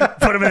him.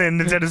 Put him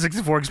in a Nintendo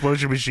 64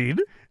 explosion machine.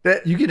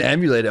 You can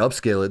emulate it,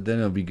 upscale it, then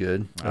it'll be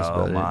good. That's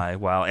Oh my,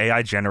 wow.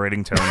 AI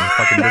generating Tony.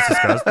 Fucking this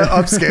disgusting.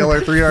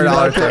 Upscaler,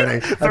 $300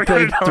 Tony. I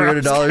paid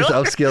 $300 to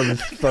upscale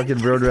this fucking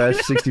Road Rash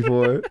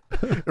 64.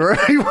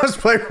 He wants to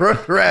play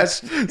Road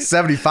Rash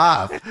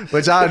 75,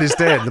 which I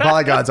understand. The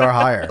polygons are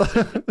higher.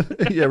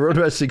 Yeah, Road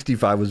Rash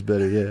 65 was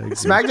better, yeah.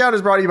 SmackDown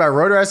is brought to you by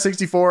Road Rash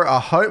 64,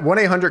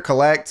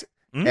 1-800-COLLECT,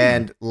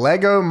 and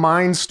Lego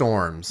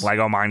Mindstorms.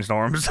 Lego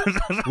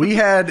Mindstorms. We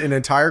had an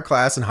entire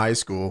class in high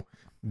school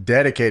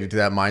dedicated to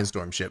that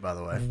Mindstorm shit, by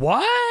the way.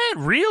 What?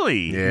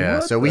 Really? Yeah.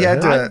 What So we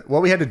had to,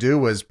 what we had to do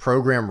was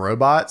program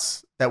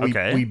robots that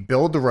we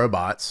build the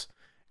robots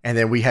and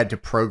then we had to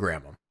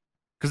program them.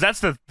 Because that's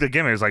the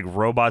gimmick, is like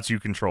robots you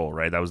control,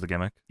 right? That was the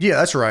gimmick. Yeah,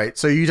 that's right.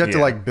 So you'd have to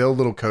like build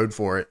little code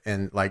for it,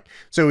 and like,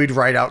 so we'd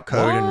write out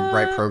code and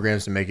write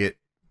programs to make it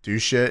do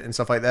shit and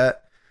stuff like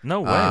that.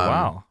 No way.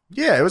 Wow.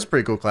 Yeah, it was a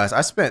pretty cool class.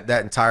 I spent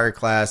that entire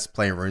class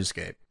playing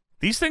RuneScape.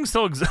 These things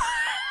still exist.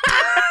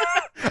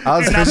 I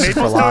was fishing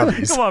for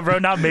lobbies. Come on, bro.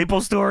 Not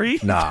Maple Story?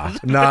 Nah,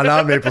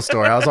 not Maple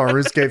Story. I was on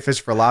RuneScape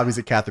fishing for lobbies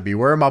at Catherby.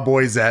 Where are my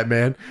boys at,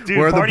 man? Dude,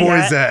 where are the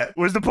boys at?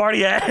 Where's the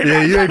party at?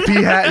 Yeah, you ain't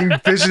pee-hatting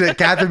fishing at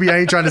Catherby. I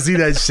ain't trying to see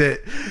that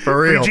shit.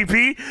 For real.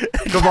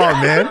 GP? Come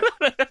on, man.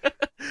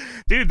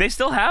 Dude, they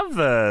still have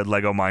the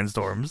Lego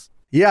Mindstorms.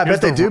 Yeah, I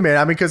bet they do, man.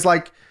 I mean, because,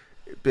 like,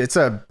 it's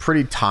a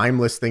pretty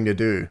timeless thing to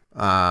do.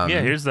 Yeah,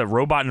 here's the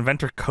robot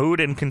inventor code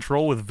and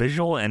control with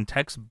visual and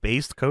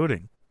text-based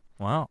coding.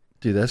 Wow.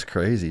 Dude, that's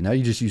crazy. Now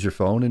you just use your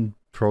phone and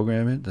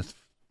program it. That's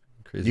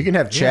crazy. You can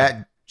have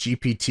Chat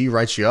GPT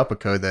write you up a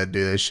code that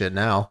do this shit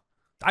now.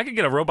 I could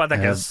get a robot that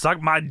can suck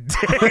my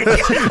dick.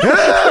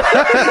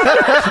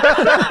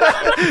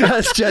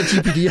 That's Chat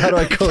GPT. How do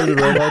I code a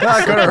robot?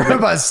 I code a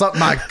robot suck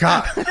my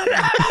cock. One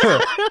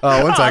second.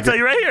 I'll tell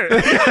you right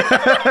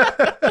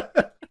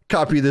here.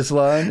 Copy this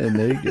line, and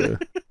there you go.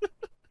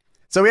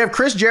 So we have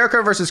Chris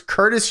Jericho versus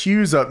Curtis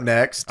Hughes up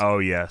next. Oh,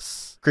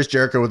 yes. Chris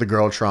Jericho with the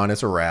Girltron.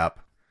 It's a wrap.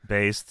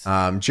 Based.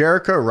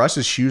 Jericho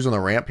rushes Hughes on the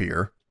ramp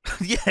here.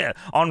 Yeah.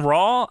 On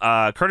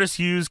Raw, Curtis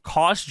Hughes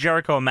cost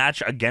Jericho a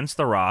match against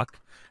The Rock.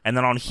 And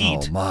then on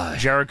Heat,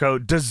 Jericho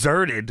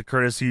deserted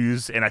Curtis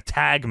Hughes in a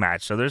tag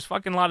match. So there's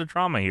fucking a lot of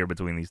trauma here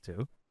between these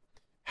two.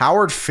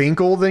 Howard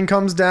Finkel then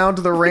comes down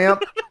to the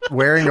ramp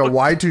wearing a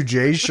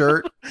Y2J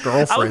shirt,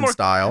 girlfriend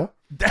style.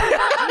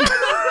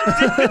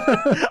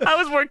 I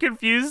was more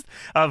confused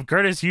of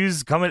Curtis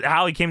Hughes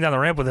how he came down the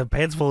ramp with a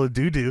pants full of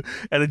doo-doo,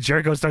 and then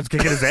Jericho starts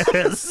kicking his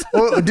ass.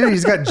 Well, dude,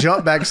 he's got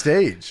jumped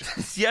backstage.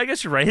 Yeah, I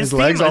guess you're right. His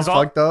legs all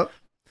fucked up.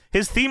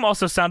 His theme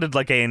also sounded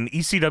like an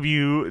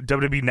ECW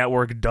WWE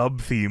Network dub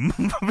theme.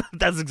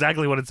 That's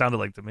exactly what it sounded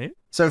like to me.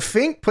 So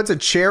Fink puts a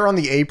chair on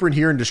the apron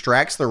here and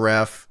distracts the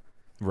ref.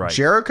 Right.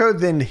 Jericho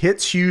then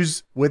hits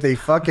Hughes with a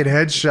fucking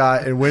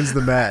headshot and wins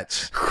the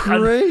match.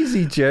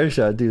 Crazy chair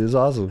shot, dude. It's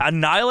awesome.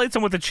 Annihilates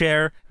him with a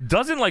chair.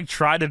 Doesn't like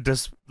try to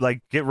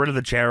get rid of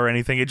the chair or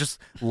anything. It just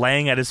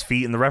laying at his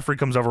feet, and the referee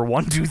comes over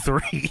 1, 2,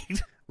 3.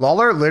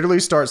 Lawler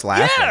literally starts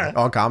laughing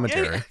on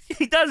commentary. Yeah,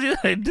 he does.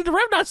 Did the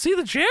ref not see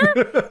the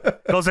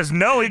chair? Cole says,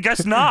 no, he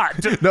guess not.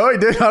 No, he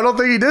did. I don't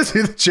think he did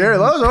see the chair.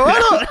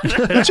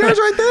 The chair's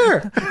right there.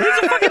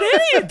 He's a fucking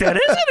idiot then,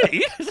 isn't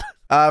he?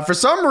 For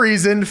some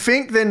reason,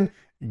 Fink then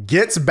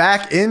gets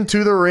back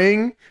into the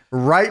ring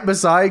right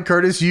beside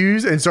Curtis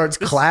Hughes and starts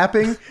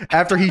clapping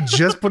after he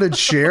just put a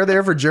chair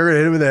there for Jarrett to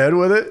hit him in the head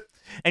with it.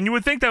 And you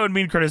would think that would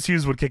mean Curtis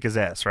Hughes would kick his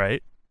ass,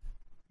 right?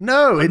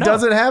 No, it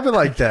doesn't happen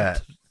like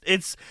that.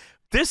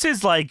 This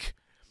is like,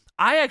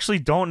 I actually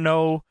don't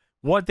know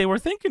what they were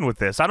thinking with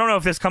this. I don't know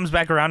if this comes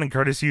back around and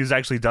Curtis Hughes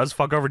actually does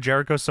fuck over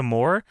Jericho some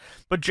more,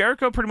 but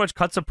Jericho pretty much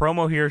cuts a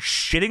promo here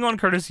shitting on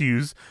Curtis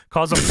Hughes,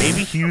 calls him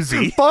baby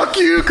Hughesy. Fuck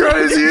you,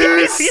 Curtis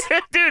Hughes. Yeah,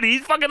 dude, he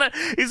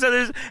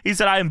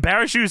said I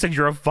embarrass you, he said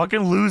you're a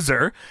fucking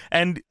loser,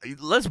 and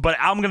but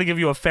I'm going to give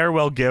you a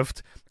farewell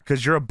gift.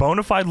 Because you're a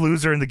bona fide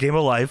loser in the game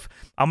of life,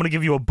 I'm going to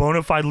give you a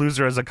bona fide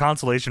loser as a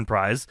consolation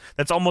prize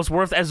that's almost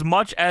worth as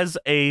much as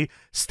a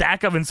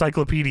stack of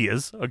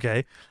encyclopedias,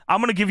 okay? I'm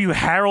going to give you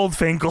Harold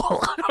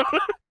Finkel.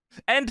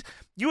 And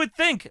you would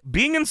think,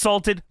 being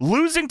insulted,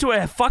 losing to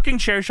a fucking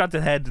chair shot to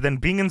the head, then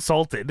being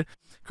insulted,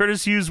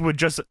 Curtis Hughes would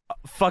just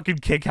fucking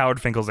kick Howard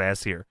Finkel's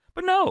ass here.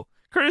 But no,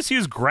 Curtis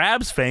Hughes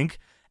grabs Fink,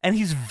 and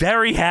he's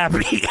very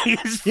happy.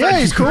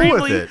 He's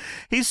cool with it.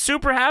 He's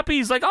super happy.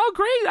 He's like, oh,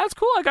 great, that's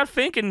cool. I got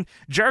Fink. And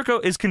Jericho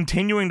is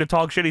continuing to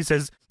talk shit. He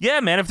says,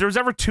 yeah, man, if there was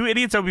ever two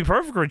idiots that would be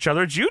perfect for each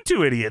other, it's you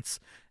two idiots.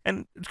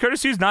 And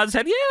Curtis Hughes nods his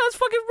head, yeah, that's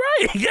fucking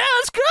right. Yeah,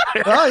 that's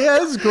good. Oh, yeah,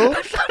 this is cool.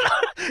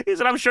 He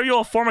said, I'm sure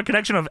you'll form a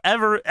connection of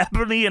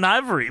ebony and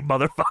ivory,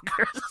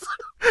 motherfuckers.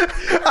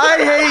 I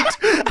hate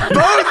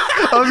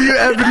both of you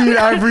ebony and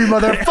ivory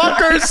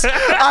motherfuckers.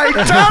 I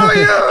tell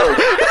you.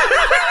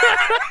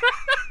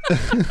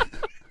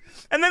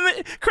 And then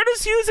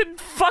Curtis Hughes and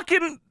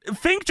fucking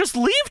Fink just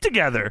leave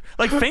together.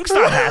 Like, Fink's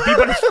not happy,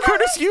 but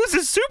Curtis Hughes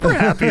is super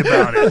happy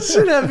about it.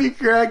 Should have me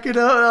cracking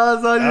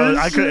up.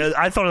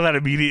 I thought of that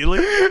immediately.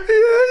 Yeah,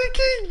 you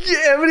can't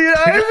get ebony and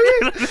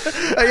ivory.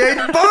 I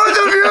hate both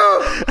of you.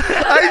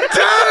 I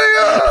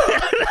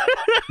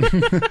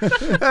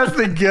tell you. That's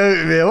the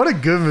goat, man. What a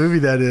good movie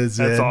that is,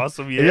 man. That's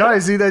awesome, yeah. You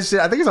already see that shit?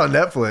 I think it's on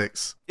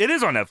Netflix. It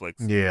is on Netflix.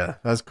 Yeah,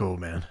 that's cool,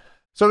 man.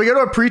 So we go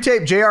to a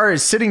pre-tape. JR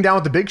is sitting down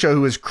with the Big Show,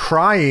 who is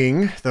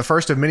crying. The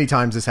first of many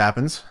times this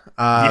happens.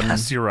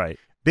 Yes, you're right.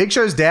 Big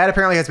Show's dad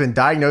apparently has been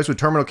diagnosed with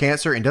terminal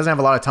cancer and doesn't have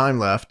a lot of time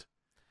left.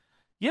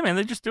 Yeah, man,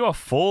 they just do a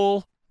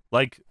full,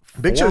 like,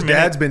 Big Show's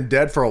dad's been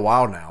dead for a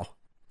while now.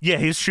 Yeah,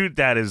 his shoot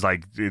dad is,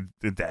 like,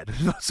 dead.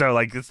 So,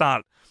 like, it's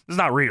not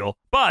real.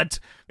 But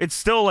it's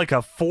still, like,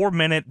 a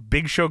 4-minute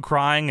Big Show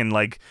crying and,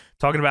 like,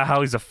 talking about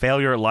how he's a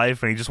failure at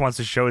life and he just wants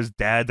to show his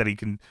dad that he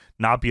can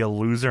not be a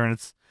loser, and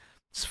it's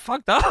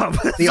fucked up.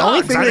 The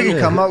only thing they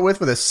could come up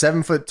with a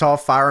 7-foot-tall,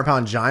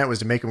 500-pound giant was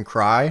to make him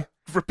cry.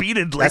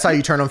 Repeatedly. That's how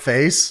you turn him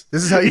face.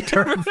 This is how you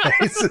turn him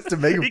face, is to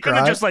make him cry. He could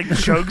have just, like,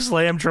 choke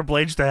slam Triple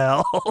H to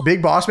hell.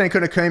 Big Boss Man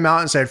could have came out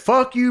and said,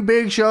 fuck you,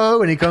 Big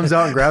Show, and he comes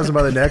out and grabs him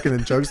by the neck and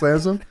then choke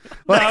slams him.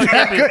 Like,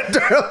 that could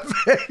turn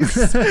him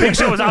face. Big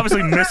Show was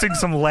obviously missing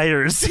some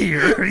layers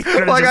here.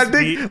 Like, I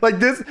think, like,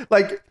 this,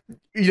 like,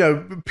 you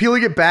know,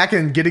 peeling it back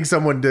and getting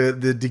someone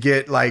to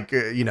get, like,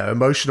 you know,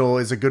 emotional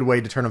is a good way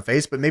to turn them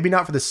face, but maybe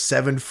not for the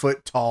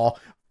 7-foot-tall,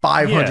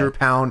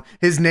 500-pound.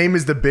 His name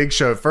is the Big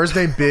Show. First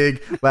name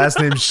Big, last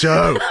name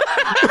Show.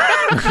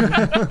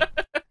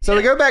 So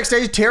we go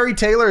backstage. Terry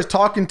Taylor is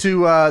talking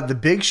to the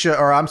Big Show,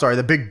 or I'm sorry,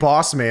 the Big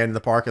Boss Man in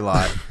the parking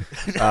lot.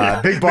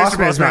 Big Boss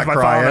Man's not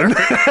crying.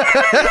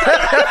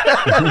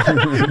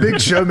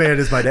 Big Show Man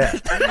is my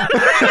dad.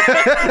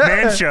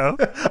 Man Show.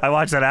 I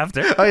watched that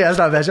after. Oh yeah, that's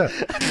not a bad show.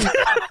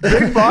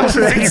 Big Boss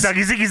Man.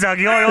 Ziggy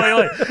zaggy.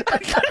 Oi.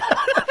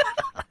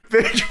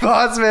 Big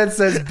Boss Man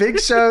says, Big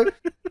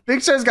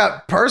Show's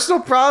got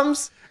personal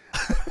problems.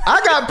 I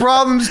got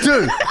problems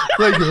too.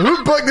 Like,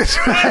 who booked this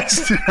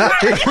match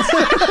tonight?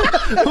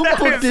 Who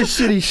booked this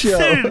shitty show?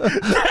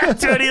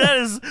 Dude, that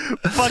is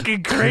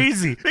fucking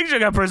crazy. Big Show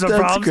got personal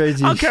problems.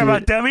 Crazy I don't care shit.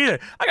 about them either.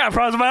 I got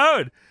problems of my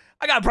own.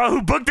 I got a problem.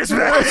 Who booked this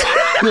match?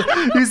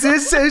 He's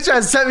trying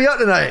to set me up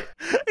tonight.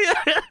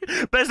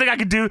 Yeah. Best thing I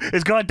can do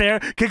is go out there,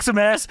 kick some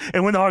ass,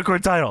 and win the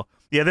hardcore title.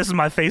 Yeah, this is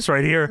my face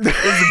right here. This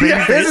is the baby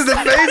face. This is the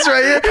face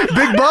right here.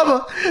 Big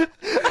Bubba.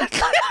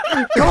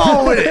 Come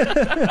on with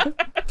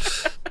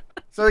it.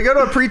 So we go to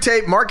a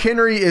pre-tape. Mark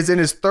Henry is in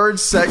his 3rd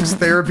sex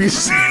therapy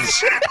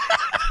session.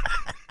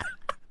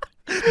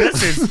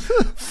 This is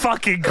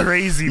fucking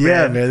crazy, man.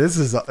 Yeah, man. This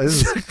is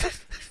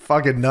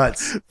fucking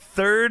nuts.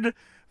 3rd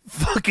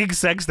fucking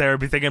sex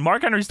therapy thing. And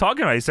Mark Henry's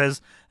talking about it. He says,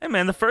 hey,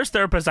 man, the first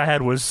therapist I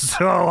had was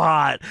so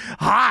hot.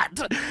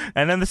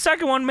 And then the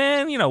second one,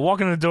 man, you know,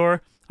 walking in the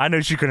door, I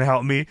knew she couldn't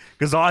help me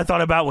because all I thought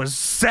about was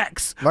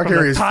sex. Mark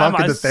Henry is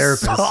fucking the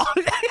therapist.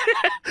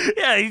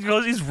 Yeah,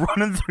 he's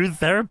running through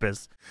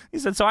therapists. He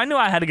said, so I knew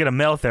I had to get a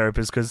male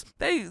therapist because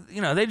they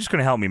just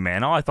couldn't help me,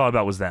 man. All I thought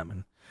about was them.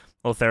 And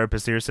little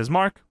therapist here says,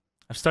 Mark,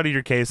 I've studied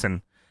your case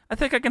and I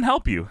think I can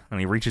help you. And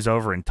he reaches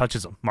over and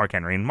touches him, Mark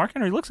Henry. And Mark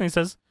Henry looks and he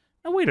says,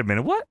 now wait a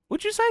minute, what?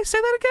 What'd you say? Say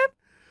that again?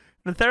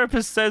 And the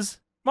therapist says,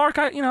 Mark,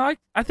 I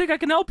think I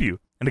can help you.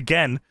 And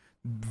again,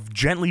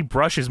 gently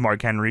brushes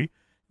Mark Henry.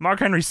 Mark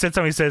Henry sits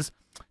on me and says,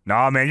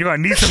 nah, man, you're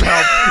going to need some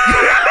help.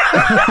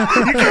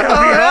 You can't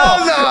help me at all.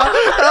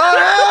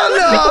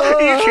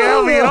 You can't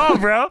help me at all,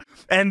 bro.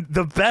 And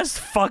the best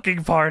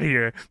fucking part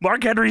here,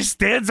 Mark Henry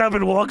stands up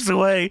and walks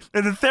away,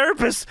 and the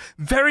therapist,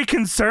 very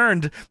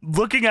concerned,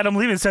 looking at him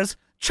leaving, says,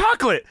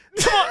 chocolate,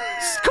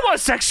 come on,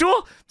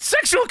 sexual,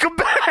 come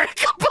back,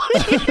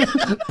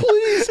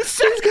 please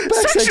come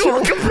back,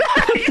 sexual, come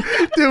back.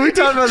 Dude, we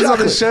talked about this on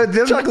the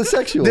show. Chocolate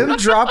sexual. Them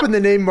dropping the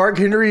name Mark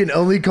Henry and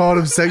only calling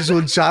him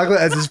Sexual Chocolate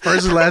as his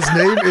first and last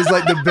name is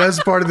like the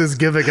best part of this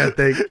gimmick, I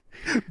think.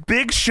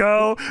 Big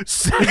Show,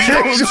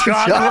 Sexual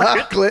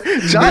Chocolate.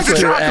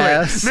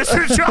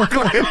 Mr.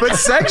 Chocolate, but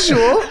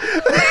sexual.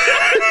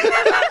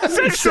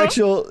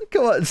 Sexual.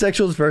 Come on,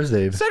 Sexual's first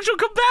name. Sexual,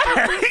 come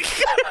back.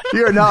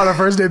 You're not on a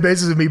first name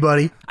basis with me,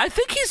 buddy. I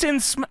think he's in.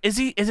 Is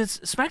it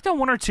SmackDown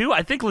 1 or 2?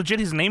 I think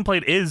legit his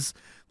nameplate is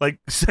like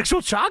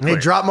Sexual Chocolate. They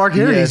dropped Mark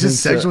Henry. He's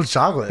just Sexual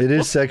Chocolate. It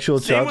is Sexual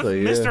Same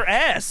Chocolate. With Mr.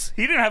 Ass.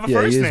 He didn't have a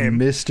first name.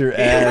 Mr.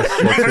 Ass.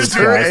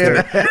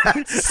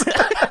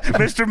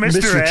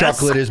 Mr.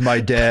 Chocolate is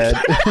my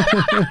dad.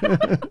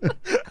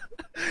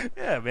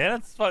 Yeah, man,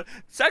 that's fun.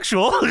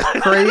 Sexual.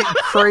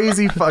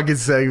 Crazy fucking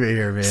segment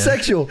here, man.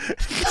 Sexual,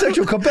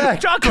 come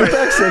back. Chocolate. Come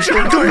back,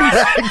 Sexual.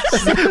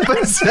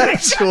 But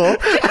sexual.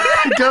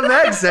 Come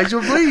back,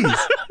 Sexual, please.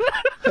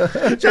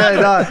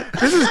 Yeah,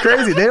 this is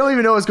crazy. They don't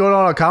even know what's going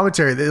on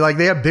commentary.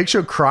 They have Big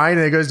Show crying,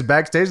 and it goes to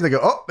backstage, and they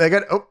go,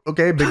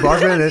 okay, Big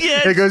Boss Man. And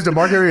it goes to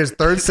Mark Henry, his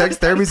third sex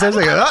therapy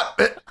session. They go, all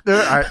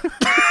right.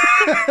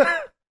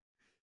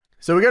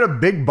 So we got a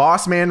Big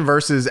Boss Man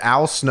versus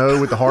Al Snow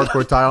with the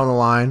hardcore title on the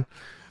line.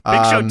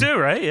 Big Show too,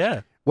 right?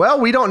 Yeah. Well,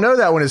 we don't know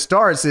that when it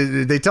starts.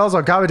 They tell us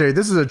on commentary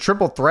this is a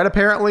triple threat.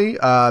 Apparently,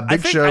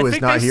 Big Show is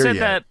not here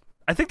yet.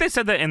 I think they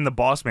said that in the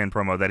Boss Man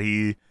promo that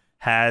he's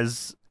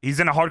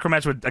in a hardcore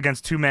match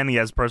against 2 men he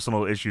has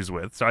personal issues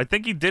with. So I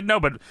think he did know,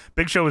 but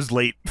Big Show is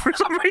late for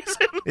some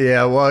reason.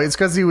 Yeah, well, it's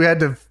because he had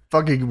to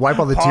fucking wipe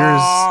all the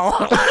tears.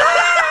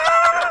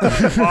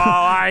 Oh,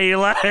 are you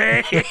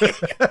late?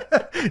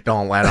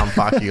 Don't let them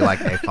fuck you like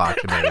they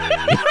fucked me.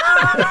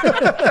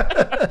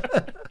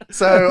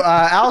 So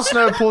Al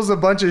Snow pulls a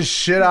bunch of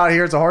shit out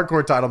here. It's a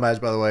hardcore title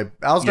match, by the way.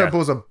 Al Snow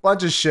pulls a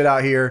bunch of shit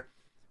out here.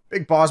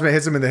 Big Boss Man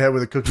hits him in the head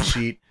with a cookie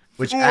sheet,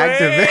 which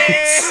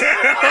activates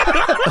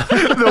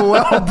the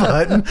well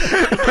button.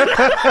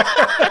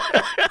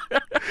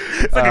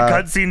 It's like a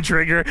cutscene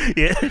trigger.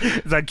 Yeah.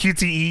 It's like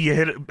QTE. You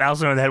hit Al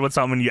Snow in the head with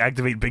something, and you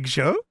activate Big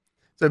Show.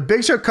 So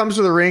Big Show comes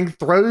to the ring,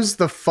 throws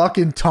the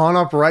fucking taunt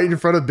up right in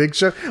front of Big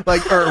Show, or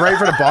right in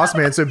front of Boss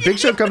Man. So Big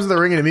Show comes to the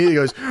ring and immediately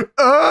goes,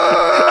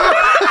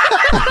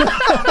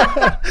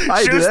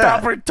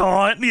 Showstopper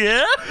taunt,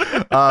 yeah.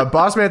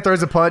 Boss Man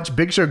throws a punch.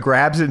 Big Show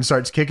grabs it and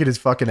starts kicking his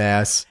fucking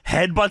ass.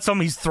 Headbutts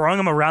him. He's throwing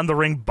him around the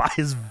ring by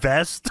his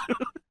vest.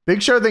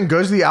 Big Show then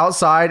goes to the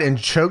outside and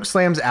choke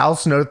slams Al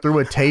Snow through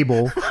a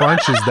table,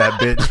 crunches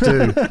that bitch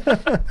too.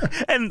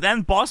 And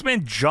then Boss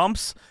Man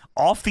jumps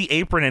off the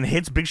apron and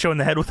hits Big Show in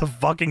the head with a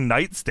fucking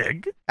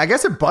nightstick. I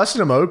guess it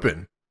busted him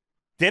open.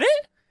 Did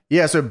it?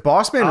 Yeah, so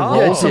Boss Man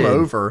rolls him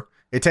over.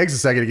 It takes a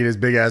second to get his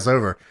big ass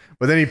over,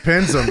 but then he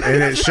pins him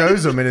and it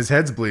shows him and his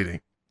head's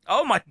bleeding.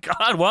 Oh my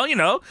God. Well,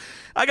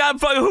 I got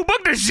fucking who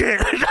booked this shit?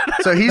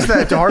 So he's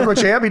the hardcore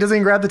champ. He doesn't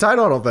even grab the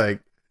title, I don't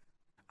think.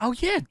 Oh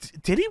yeah.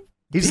 Did he?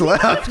 He's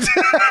left.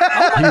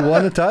 He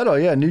won the title.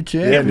 Yeah, new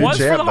champ. It was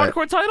for the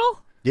hardcore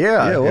title?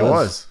 Yeah, it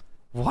was.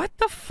 What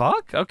the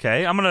fuck?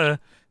 Okay, I'm going to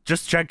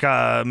just check,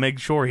 make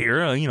sure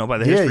here, by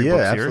the history books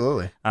here.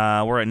 Absolutely.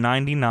 We're at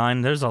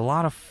 99. There's a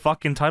lot of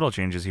fucking title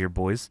changes here,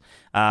 boys.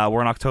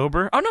 We're in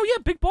October. Oh, no, yeah,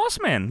 Big Boss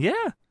Man. Yeah.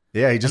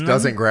 Yeah, he just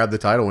doesn't grab the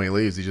title when he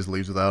leaves. He just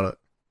leaves without it.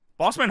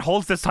 Boss Man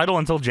holds this title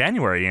until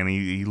January, and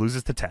he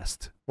loses to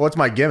Test. Well, it's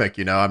my gimmick,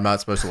 I'm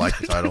not supposed to like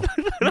the title.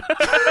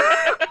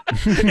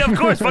 Yeah, of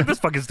course. Fuck this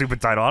fucking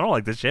stupid title. I don't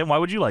like this shit. Why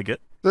would you like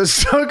it? The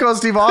Stone Cold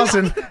Steve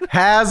Austin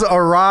has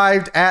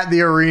arrived at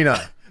the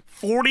arena.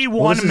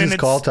 41 minutes. His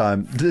call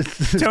time.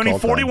 Tony,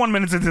 41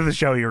 minutes into the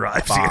show, he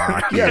arrives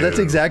here. Yeah, that's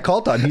exact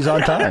call time. He's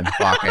on time.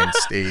 Fucking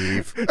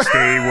Steve.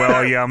 Steve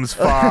Williams,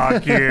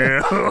 fuck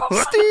you.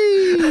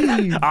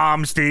 Steve.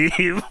 I'm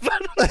Steve.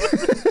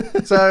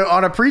 So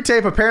on a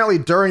pre-tape, apparently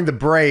during the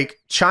break,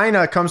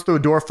 Chyna comes through a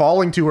door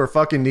falling to her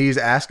fucking knees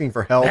asking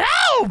for help.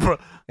 Help!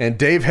 And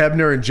Dave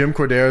Hebner and Jim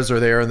Corderas are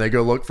there, and they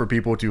go look for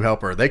people to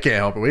help her. They can't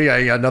help her. We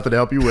ain't got nothing to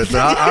help you with.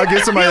 But I'll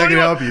get somebody that can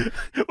help you.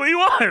 What do you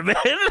want, man?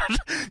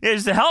 Yeah,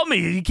 just to help me.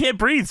 You can't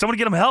breathe. Someone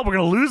get him help. We're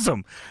going to lose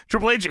him.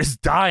 Triple H is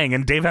dying,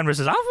 and Dave Hebner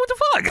says, what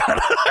the fuck?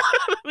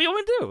 What do you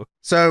want me to do?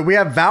 So we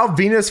have Val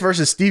Venus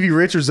versus Stevie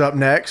Richards up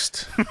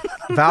next.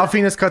 Val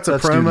Venus cuts a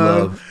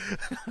promo.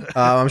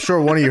 I'm sure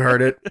one of you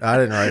heard it. I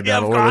didn't write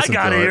that. I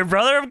got it here,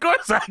 brother. Of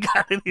course I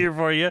got it here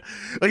for you.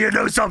 Well, you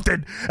know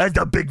something? As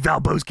the big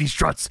Valboski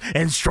struts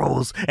and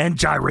strolls and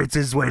gyrates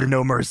his way to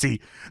no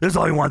mercy, there's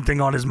only one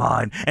thing on his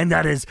mind, and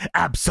that is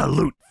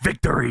absolute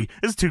victory.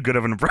 It's too good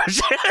of an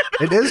impression.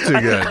 It is too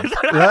good.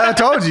 I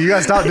told you, you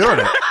gotta stop doing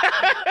it.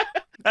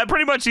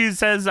 Pretty much he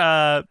says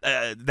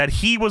that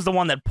he was the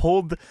one that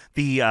pulled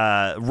the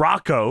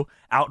Rocco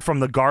out from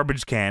the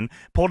garbage can,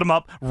 pulled him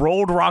up,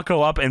 rolled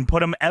Rocco up, and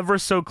put him ever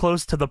so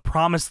close to the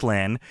promised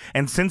land.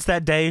 And since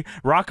that day,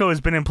 Rocco has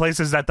been in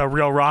places that the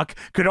real Rock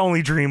could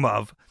only dream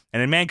of.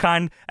 And in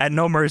Mankind at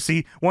No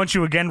Mercy, once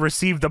you again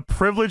receive the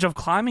privilege of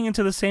climbing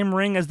into the same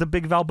ring as the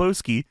Big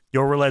Valboski,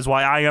 you'll realize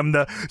why I am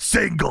the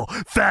single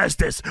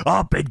fastest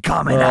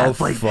up-and-coming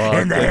athlete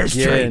in the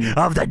history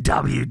of the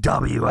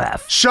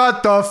WWF.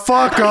 Shut the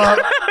fuck up.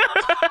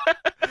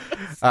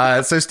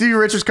 So Stevie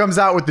Richards comes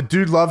out with the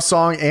Dude Love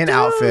song and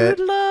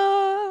outfit.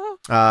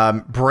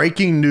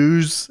 Breaking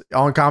news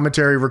on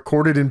commentary,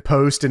 recorded in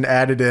post and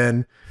added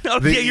in. Oh,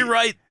 yeah, you're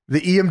right. The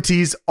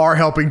EMTs are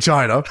helping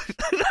Chyna.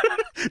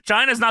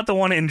 Chyna's not the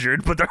one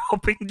injured, but they're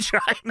helping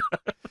Chyna.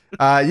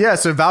 Yeah,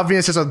 so Val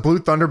Venus hits a blue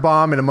thunder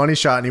bomb and a money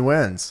shot, and he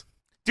wins.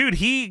 Dude,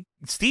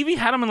 Stevie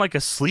had him in like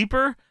a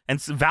sleeper, and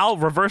Val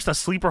reversed a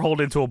sleeper hold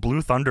into a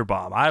blue thunder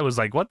bomb. I was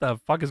like, what the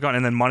fuck is going on?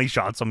 And then money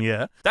shots him,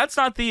 yeah. That's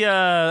not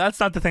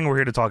the thing we're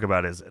here to talk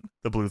about, is it?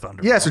 The blue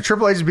thunder bomb. So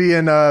Triple H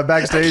being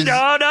backstage. No.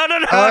 All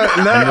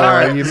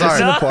right, you missed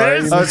the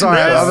part. Oh,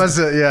 sorry. I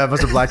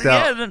must have blacked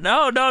out. Yeah,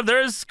 no,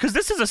 because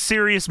this is a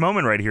serious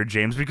moment right here,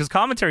 James, because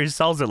commentary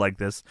sells it like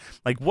this.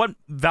 Like, what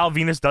Val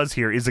Venus does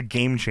here is a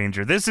game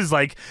changer. This is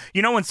like,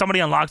 when somebody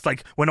unlocks,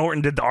 like, when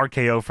Orton did the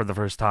RKO for the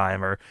first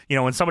time, or,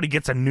 when somebody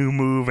gets a new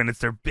move and it's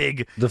their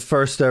big... The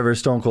first ever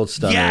Stone Cold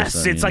Stunner.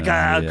 Yes, it's like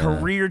a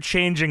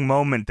career-changing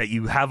moment that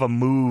you have a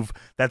move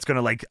that's going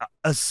to, like,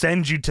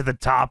 ascend you to the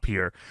top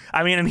here.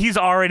 I mean, and he's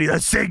already the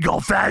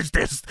single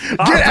fastest. Get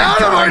out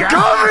of my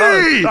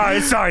company!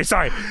 Sorry.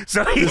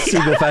 So the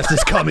single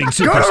fastest coming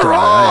superstar. Go to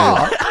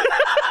Raw!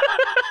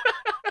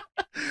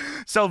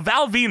 So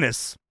Val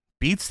Venus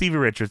beats Stevie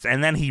Richards,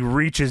 and then he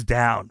reaches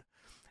down,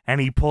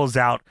 and he pulls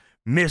out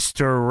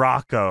Mr.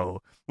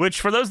 Rocco,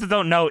 which, for those that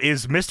don't know,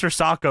 is Mr.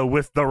 Socko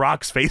with The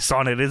Rock's face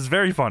on it. It's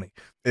very funny.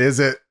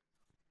 Is it?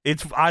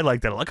 I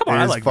like that. Come on,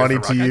 I like funny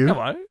Mr. to Rocco. you. Come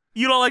on.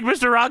 You don't like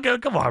Mr. Rocco?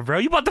 Come on, bro.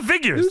 You bought the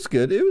figures.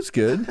 It was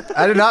good.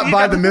 I did not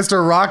buy the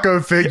Mr.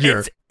 Rocco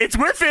figure. It's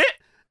with it.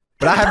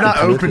 But I have not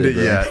opened it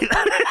yet.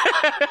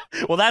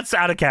 Well, that's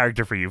out of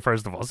character for you,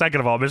 first of all. Second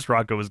of all, Mr.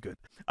 Rocco was good.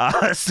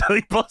 So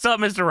he pulls out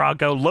Mr.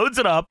 Rocco, loads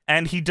it up,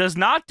 and he does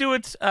not do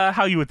it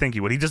how you would think he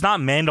would. He does not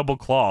mandible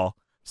claw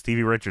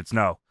Stevie Richards.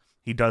 No.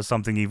 He does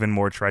something even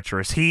more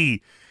treacherous.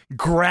 He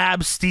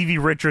grabs Stevie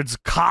Richards'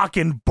 cock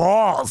and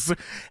balls,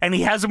 and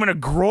he has him in a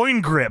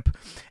groin grip.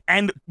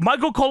 And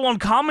Michael Cole on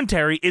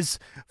commentary is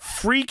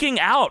freaking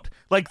out.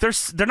 Like,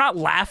 they're not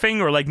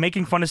laughing or, like,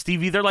 making fun of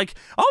Stevie. They're like,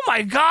 oh,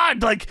 my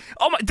God. Like,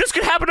 oh, my, this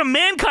could happen to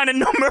Mankind and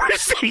No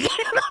Mercy.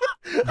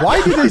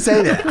 Why did they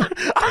say that?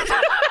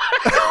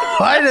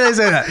 Why did they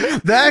say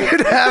that? That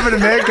could happen to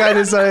Mankind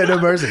and No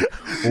Mercy.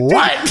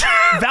 What?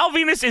 Dude, Val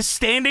Venus is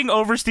standing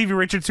over Stevie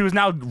Richards, who is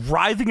now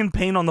writhing in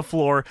pain on the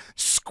floor,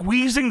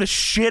 squeezing the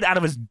shit out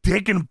of his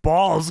dick and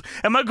balls.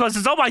 And Michael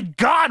says, oh, my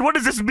God, what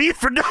does this mean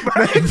for No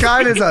Mercy?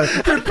 Mankind is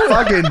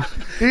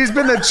he's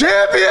been the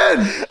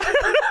champion.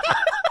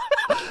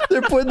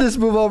 They're putting this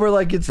move over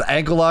like it's the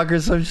ankle lock or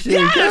some shit.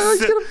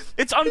 Yes!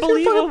 It's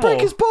unbelievable.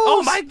 Break his balls.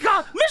 Oh, my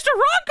God. Mr.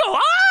 Rocco,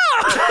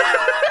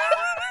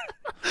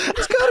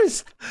 He's got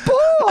his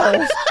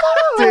balls.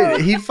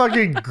 Dude, he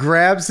fucking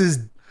grabs his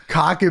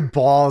cock and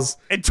balls.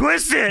 And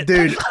twist it.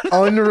 Dude,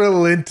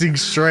 unrelenting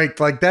strength.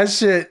 Like, that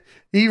shit,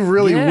 he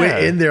really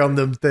went in there on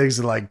them things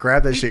and, like,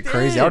 grabbed that shit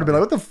crazy. I would have been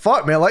like, what the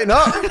fuck, man? Lighten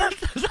up.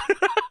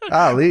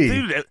 Golly.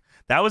 Dude,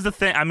 that was the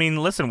thing. I mean,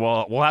 listen,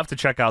 we'll have to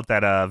check out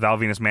that Val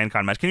Venus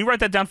Mankind match. Can you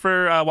write that down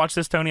for Watch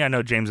This, Tony? I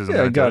know James isn't.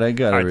 Yeah, I got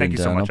it. All right, thank you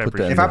so much. I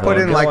appreciate it. If I put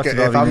in, like, if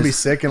I'm gonna be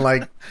sick in,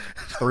 like,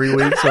 3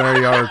 weeks whenever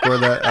y'all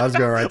record that, I was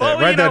gonna write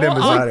that. Write that in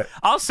beside it.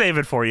 I'll save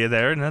it for you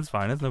there, and that's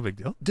fine. It's no big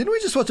deal. Didn't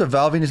we just watch a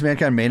Val Venus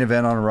Mankind main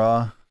event on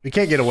Raw? We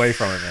can't get away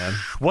from it, man.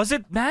 Was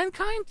it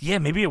Mankind? Yeah,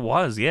 maybe it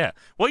was. Yeah.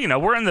 Well,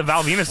 we're in the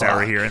Val Venus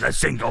era here, in the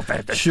single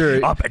fast.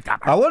 Sure.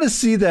 I want to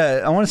see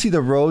that. I want to see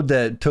the road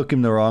that took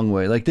him the wrong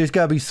way. Like, there's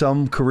got to be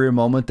some career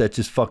moment that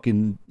just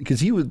fucking, because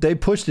they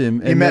pushed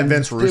him. And he met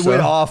Vince Russo. It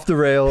went off the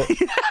rail.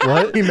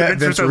 What? He met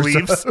Vince Russo.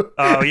 Leaves.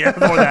 Oh yeah,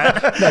 before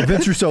that. No,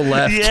 Vince Russo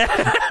left.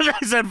 Yeah,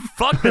 they said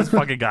fuck this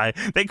fucking guy.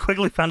 They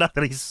quickly found out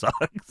that he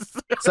sucks.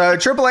 So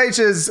Triple H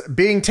is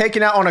being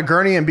taken out on a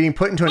gurney and being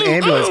put into an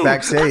ambulance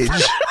backstage.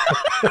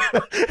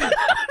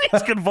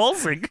 He's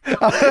convulsing. I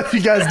don't know if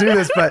you guys do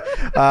this, but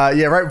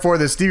right before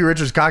this, Stevie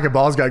Richards' cock and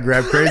balls got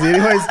grabbed crazy.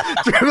 Anyways,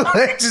 Triple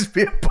H is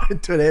being put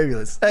into an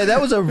ambulance. Hey, that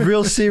was a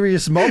real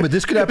serious moment.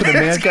 This could happen to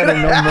Mankind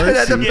and No Mercy.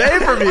 At the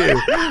pay-per-view.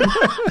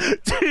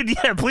 Dude,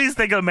 yeah, please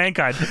think of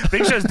Mankind.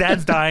 Big Show's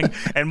dad's dying,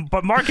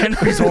 but Mark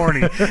Henry's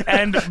horny.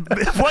 And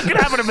what could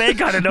happen to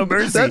Mankind and No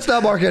Mercy? That's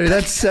not Mark Henry.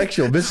 That's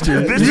sexual.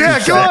 Mr. Yeah,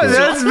 come on.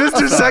 That's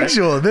Mr.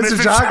 Sexual.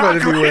 Mr. Chocolate,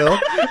 if you will.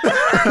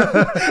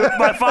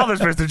 My father's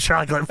Mr.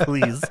 Chocolate,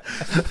 please.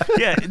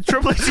 Yeah,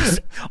 Triple H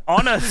is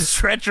on a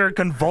stretcher,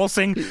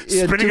 convulsing,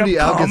 spitting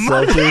up cum.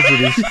 And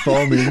he's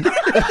foaming.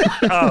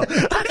 Oh,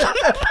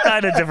 I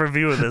had a different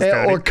view of this,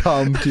 Tony. Or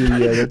come to,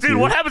 yeah. Dude,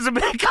 what happens to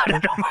Mick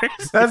on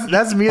numbers?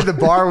 That's me at the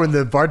bar when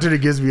the bartender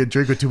gives me a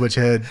drink with too much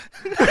head.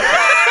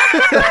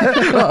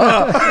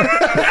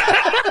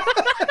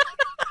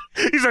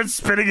 He starts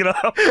spitting it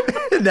up.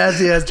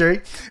 Nasty ass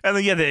drink. And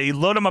then, they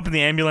load him up in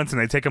the ambulance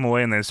and they take him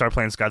away and they start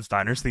playing Scott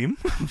Steiner's theme.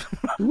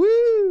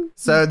 Woo!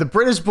 So the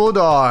British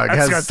Bulldog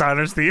That's has Scott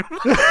Steiner's theme.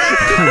 So,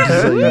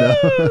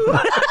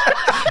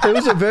 it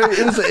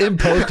was an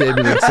in-post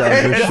ambulance sound.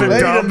 It's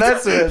ready to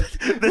mess with.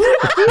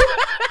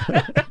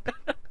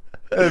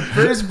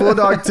 British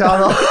Bulldog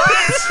Town Hall.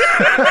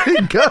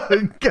 Go.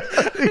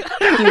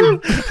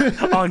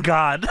 On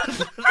God.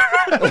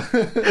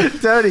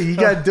 Tony, you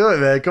got to do it,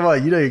 man. Come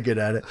on. You know you're good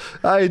at it.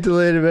 I ain't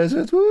delayed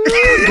investments. Woo!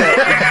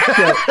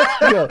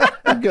 Go.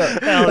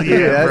 Hell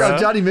yeah, bro.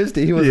 Johnny missed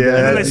it. He was And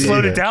then they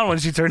slowed it down when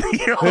she turned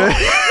heel.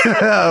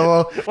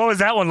 Well, what was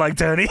that one like,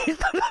 Tony?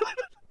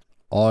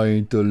 I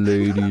ain't the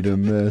lady to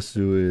mess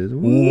with.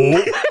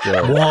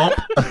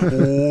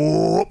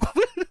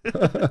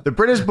 The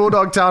British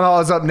Bulldog Town Hall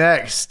is up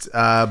next.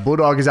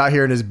 Bulldog is out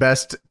here in his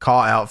best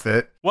call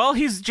outfit. Well,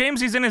 he's in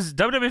his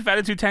WWF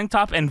Attitude tank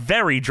top and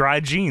very dry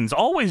jeans.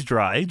 Always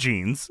dry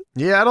jeans.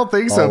 Yeah, I don't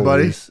think so,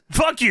 buddy.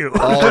 Fuck you.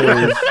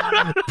 Always.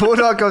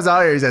 Bulldog goes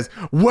out here. He says,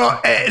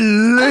 "Well, at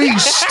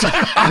least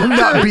I'm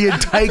not being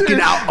taken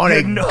out on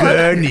a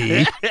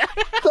gurney."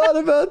 Thought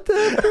about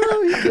that,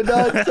 bro. You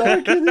cannot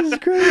talk. This is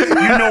crazy.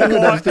 You know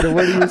what?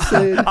 What he was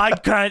saying. I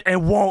can't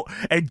and won't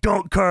and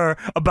don't care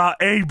about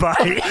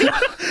anybody.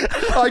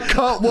 I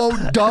can't,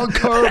 won't, don't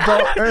care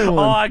about anyone.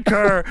 All I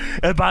care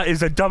about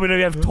is a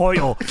WWF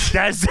title.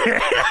 That's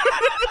it.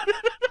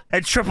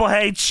 And Triple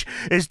H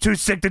is too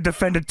sick to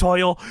defend a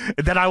title,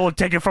 then I will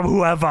take it from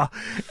whoever.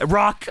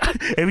 Rock,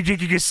 if you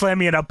think you can slam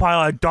me in a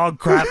pile of dog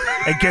crap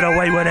and get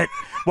away with it,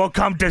 well,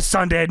 come this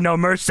Sunday at No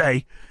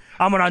Mercy.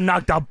 I'm gonna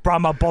knock the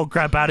Brahma bull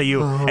crap out of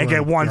you and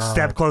get one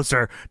step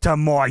closer to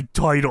my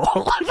title.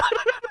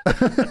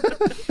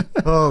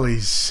 Holy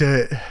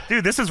shit.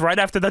 Dude, this is right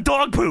after the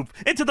dog poop.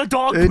 Into the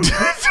dog poop. Into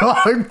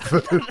dog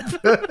poop.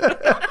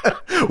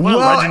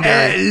 Well,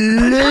 at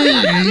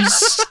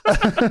least.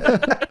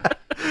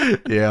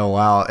 Yeah,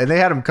 wow. And they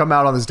had him come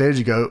out on the stage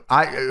and go,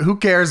 who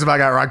cares if I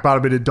got rock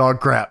bottom into dog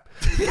crap?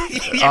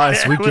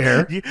 Us, we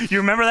care. You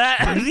remember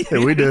that?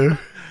 Yeah, we do.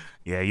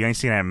 Yeah, you ain't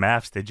seen that in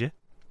maps, did you?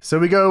 So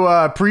we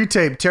go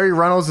pre-tape. Terri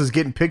Runnels is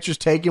getting pictures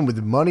taken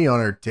with money on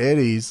her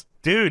titties.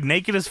 Dude,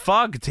 naked as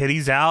fuck.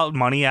 Titties out,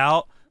 money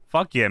out.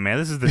 Fuck yeah, man.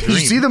 This is the dream. You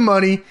see the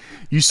money.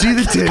 You see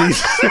the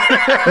titties.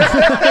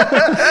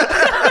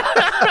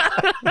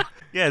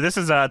 Yeah, this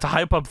is to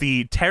hype up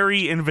the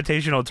Terri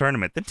Invitational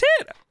Tournament. The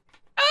tit.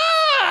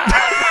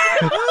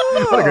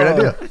 What a great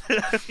idea.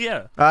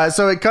 Yeah.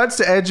 So it cuts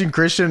to Edge and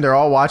Christian. They're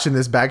all watching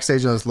this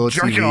backstage on this little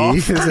Jerking TV.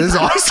 off. This is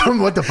awesome.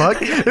 What the fuck?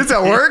 It's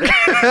at work.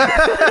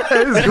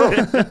 This is cool.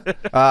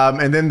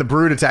 And then the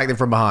Brood attack them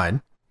from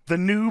behind. The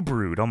new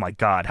Brood. Oh my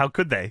God. How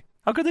could they?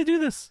 How could they do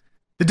this?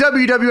 The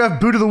WWF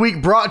Boot of the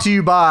Week brought to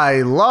you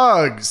by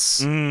Lugs.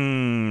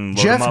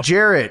 Jeff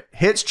Jarrett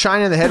hits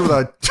Chyna in the head with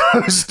a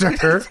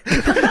toaster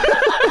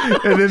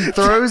and then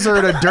throws her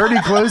in a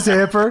dirty clothes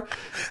hamper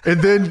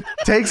and then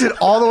takes it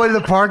all the way to the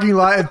parking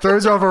lot and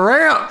throws her off a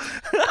ramp.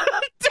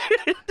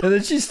 And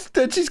then she's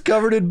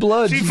covered in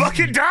blood. She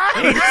fucking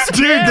dies.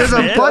 Dude, there's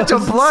a bunch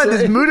of blood.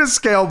 There's Muda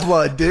scale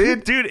blood,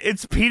 dude. Dude,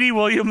 it's Petey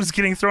Williams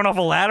getting thrown off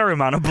a ladder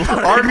amount of blood.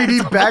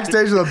 RVD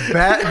backstage with a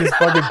bat in his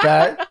fucking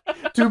back.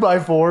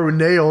 2x4 with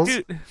nails.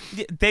 Dude,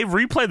 they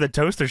replay the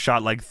toaster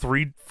shot like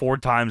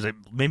 3-4 times. It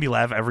made me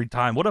laugh every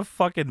time. What a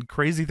fucking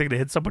crazy thing to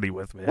hit somebody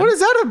with, man. What is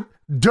that? A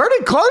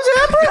dirty clothes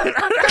hamper?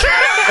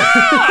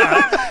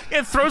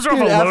 It throws her off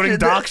a loading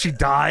dock. She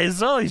dies.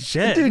 Holy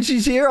shit. Dude,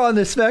 she's here on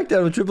the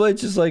SmackDown with Triple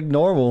H, just like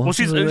normal. Well,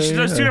 there's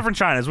two different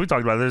Chynas. We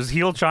talked about it. There's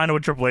heel Chyna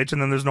with Triple H,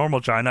 and then there's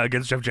normal Chyna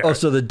against Jeff Jarrett. Oh,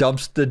 so the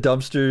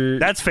dumpster.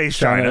 That's face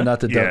Chyna. Not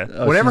the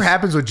yeah. Whatever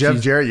happens with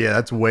Jeff Jarrett, yeah,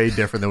 that's way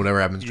different than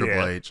whatever happens with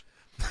Triple H.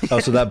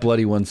 Oh, so that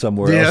bloody one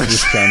somewhere else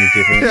is kind of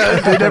different. Yeah,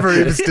 they never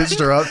even stitched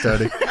her up,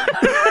 Tony.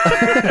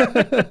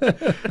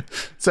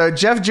 So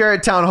Jeff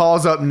Jarrett Town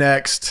Hall's up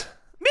next.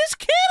 Miss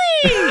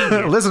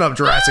Kitty! Listen up,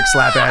 Jurassic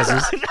slap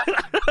asses.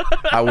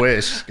 I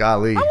wish.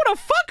 Golly. I want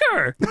to fuck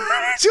her.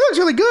 She looks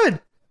really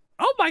good.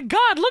 Oh my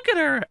God, look at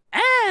her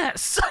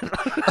ass.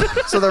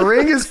 So the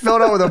ring is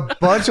filled up with a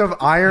bunch of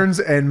irons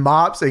and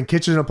mops and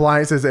kitchen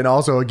appliances and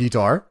also a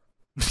guitar.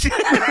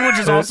 Which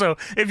is also,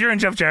 if you're in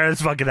Jeff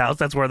Jarrett's fucking house,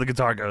 that's where the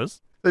guitar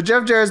goes. So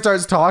Jeff Jarrett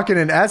starts talking,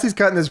 and as he's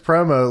cutting this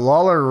promo,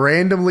 Lawler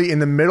randomly in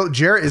the middle,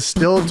 Jarrett is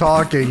still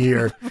talking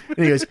here. And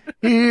he goes,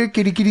 here,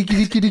 kitty, kitty,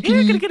 kitty, kitty,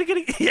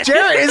 kitty. Yeah.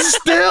 Jarrett is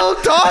still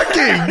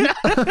talking.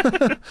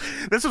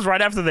 This was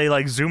right after they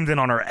like zoomed in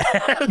on her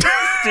ass.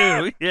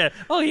 Dude, yeah.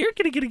 Oh, here,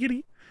 kitty, kitty,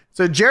 kitty.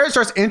 So Jarrett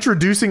starts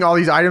introducing all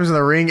these items in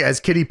the ring as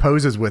Kitty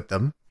poses with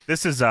them.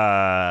 This is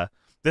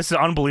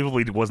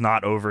unbelievably was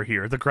not over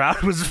here. The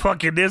crowd was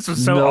fucking. This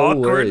was so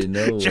awkward.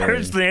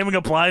 Jarrett's naming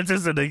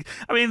appliances, and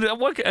I mean,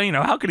 what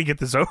how could he get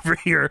this over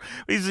here?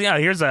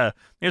 Here's a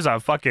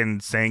fucking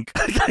sink.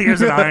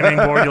 Here's an ironing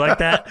board. You like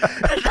that?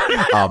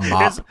 A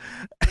mop.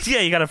 Yeah,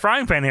 you got a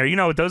frying pan here. You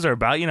know what those are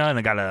about, and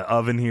they got an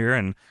oven here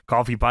and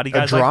coffee pot. You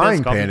guys a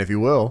drying pan, if you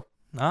will.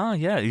 Oh,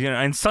 yeah.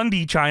 And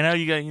Sunday,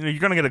 Chyna, you're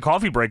going to get a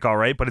coffee break, all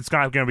right, but it's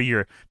not going to be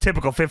your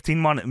typical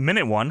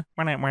 15-minute one.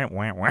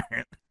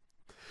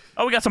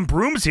 Oh, we got some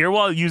brooms here.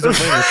 Well, I'll use those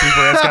later. Sweep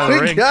our ass down the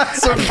ring. We got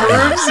some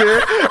brooms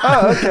here.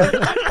 Oh, okay.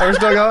 Are we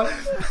still going?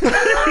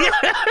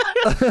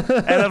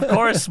 And, of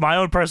course, my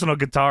own personal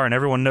guitar, and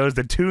everyone knows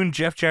the tune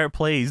Jeff Jarrett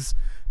plays.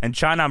 And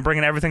Chyna, I'm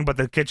bringing everything but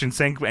the kitchen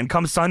sink. And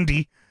come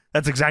Sunday,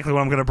 that's exactly what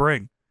I'm going to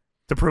bring.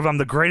 To prove I'm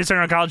the greatest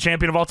Intercontinental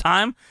champion of all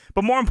time,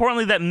 but more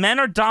importantly, that men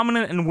are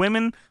dominant and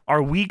women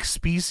are weak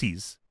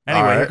species.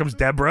 Anyway, Here comes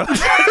Deborah.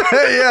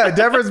 Yeah,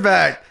 Deborah's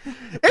back.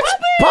 It's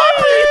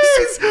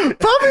puppies!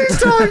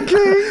 Puppies time,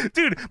 King!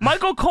 Dude,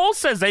 Michael Cole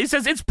says that. He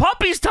says, it's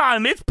puppies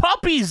time. It's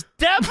puppies,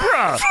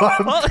 Deborah.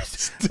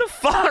 The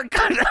fuck?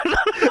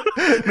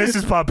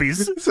 Mrs.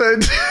 Puppies. So,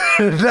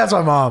 that's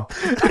my mom.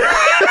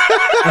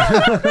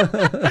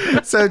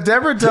 So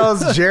Deborah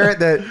tells Jarrett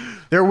that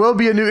there will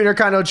be a new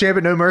Intercontinental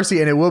champion, No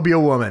Mercy, and it will be a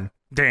woman.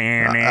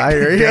 I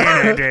hear you.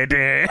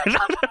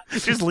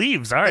 Just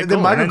leaves. All right. And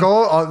then Michael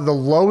Cole, on the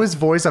lowest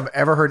voice I've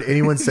ever heard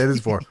anyone say this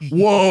before.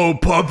 Whoa,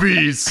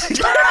 puppies! He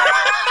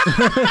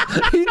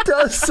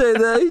does say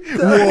that.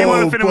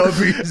 Whoa,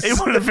 puppies! He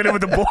wanted to fit in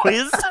with the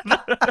boys.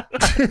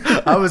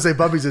 I would say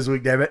puppies this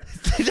week, damn it.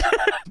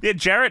 Yeah,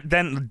 Jarrett.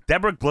 Then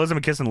Deborah blows him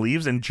a kiss and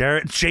leaves, and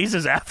Jarrett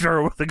chases after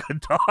her with a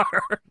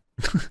guitar.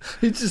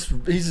 He's just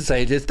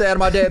saying, just stay out of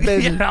my damn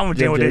business. Yeah, I'm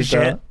dealing with this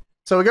shit.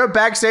 So we go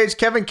backstage.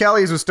 Kevin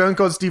Kelly is with Stone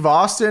Cold Steve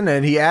Austin,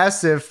 and he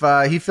asks if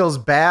he feels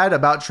bad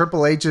about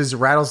Triple H's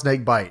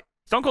rattlesnake bite.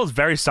 Stone Cold's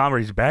very somber.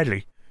 He's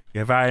badly.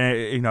 If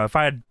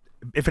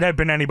it had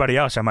been anybody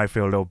else, I might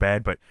feel a little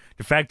bad. But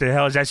the fact that the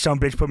hell is that some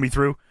bitch put me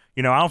through,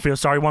 I don't feel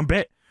sorry one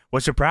bit.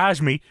 What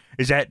surprised me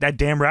is that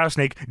damn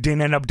rattlesnake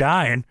didn't end up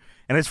dying.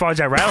 And as far as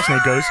that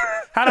rattlesnake goes,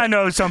 how'd I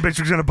know some bitch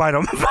was gonna bite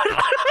him?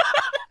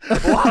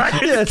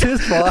 What? Yeah, it's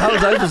his fault. How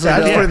was I supposed to know? I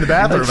just put it in the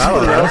bathroom. I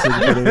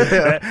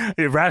don't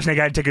know. Rattlesnake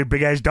had to take a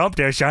big ass dump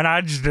there, son.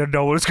 I just didn't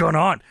know what's going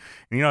on.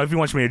 If he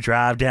wants me to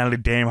drive down to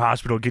the damn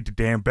hospital, get the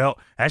damn belt,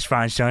 that's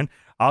fine, son.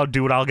 I'll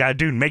do what I gotta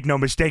do. Make no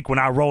mistake, when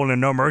I roll in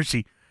No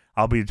Mercy,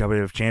 I'll be the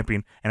WWF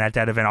champion, and at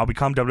that event, I'll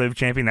become WWF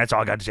champion. That's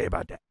all I got to say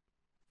about that.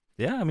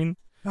 Yeah,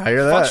 I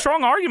hear that.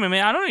 Strong argument,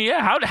 man. I don't know.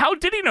 Yeah, how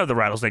did he know the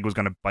rattlesnake was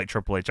going to bite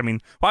Triple H?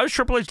 Why was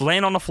Triple H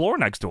laying on the floor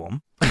next to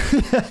him?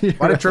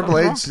 Why did Triple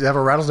H have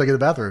a rattlesnake in the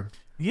bathroom?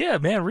 Yeah,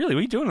 man, really? What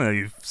are you doing there,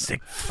 you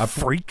sick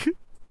freak?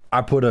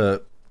 I put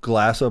a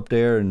glass up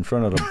there in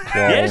front of the wall.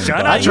 Yeah,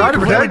 Sean, I tried to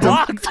protect him.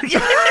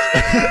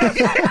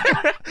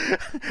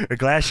 The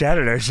glass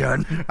shattered there,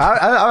 Sean.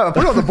 I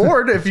put it on the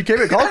board. If you came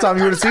at call time,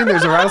 you would have seen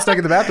there's a rattlesnake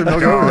in the bathroom. Don't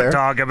go over there.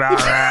 Talk about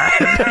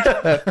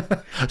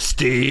that.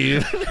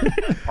 Steve.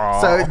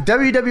 So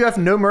WWF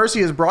No Mercy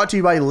is brought to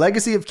you by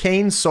Legacy of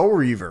Kain Soul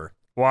Reaver.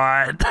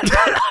 What?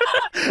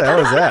 The hell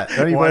was that?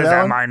 What is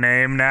that my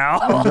name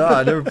now? No,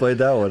 I never played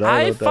that one.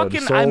 I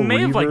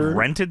may have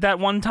rented that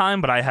one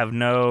time, but I have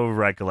no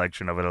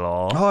recollection of it at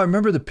all. Oh, I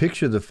remember the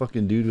picture of the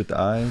fucking dude with the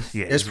eyes.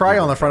 Yeah, it's probably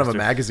on the front of a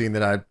magazine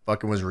that I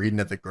fucking was reading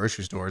at the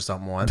grocery store or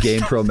something once.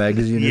 Game Pro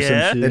magazine or some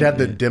shit. They'd have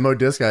the demo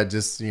disc. I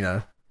just,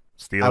 steal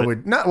I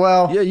would not.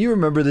 Well, yeah, you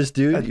remember this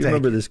dude. You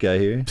remember this guy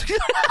here.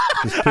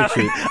 This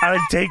picture. I would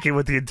take it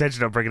with the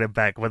intention of bringing it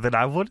back, but then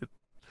I wouldn't.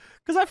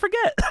 Because I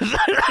forget.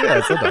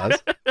 Yeah, sometimes.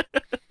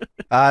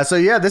 So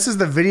yeah, this is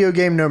the video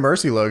game No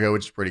Mercy logo,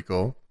 which is pretty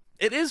cool.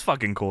 It is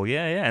fucking cool,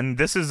 yeah. And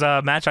this is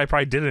a match I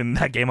probably did in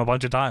that game a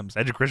bunch of times.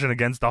 Edge of Christian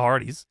against the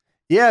Hardys.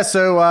 Yeah,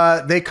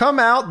 so they come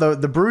out,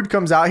 the Brood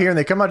comes out here, and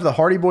they come out to the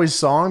Hardy Boyz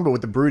song, but with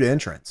the Brood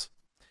entrance.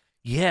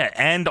 Yeah,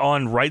 and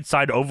on right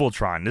side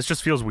Ovaltron. This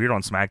just feels weird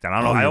on SmackDown.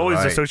 I don't know. I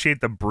always associate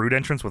the Brood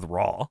entrance with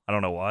Raw. I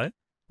don't know why.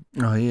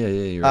 Oh, yeah,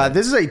 you're right.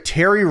 This is a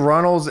Terri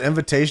Runnels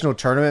Invitational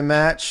Tournament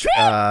match.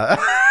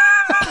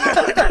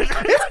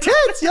 It's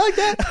tense. You like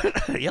that?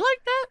 You like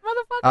that,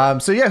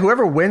 motherfucker? So yeah,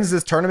 whoever wins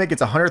this tournament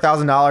gets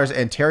 $100,000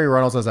 and Terri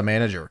Runnels as a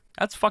manager.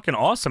 That's fucking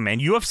awesome, man.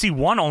 UFC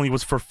 1 only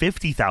was for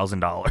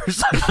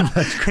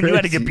 $50,000. And you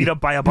had to get beat up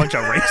by a bunch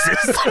of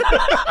racists.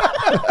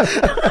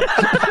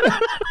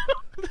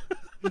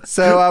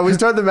 So we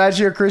start the match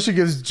here. Christian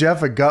gives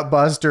Jeff a gut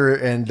buster,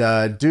 and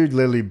dude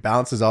literally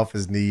bounces off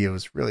his knee. It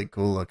was really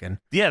cool looking.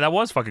 Yeah, that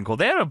was fucking cool.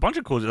 They had a bunch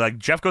of cool. Like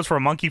Jeff goes for a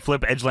monkey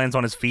flip, Edge lands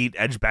on his feet,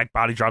 Edge back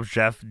body drops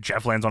Jeff,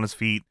 Jeff lands on his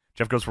feet,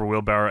 Jeff goes for a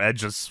wheelbarrow,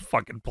 Edge just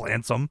fucking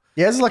plants him.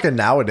 Yeah, it's like a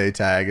nowadays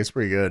tag. It's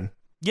pretty good.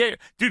 Yeah,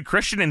 dude,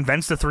 Christian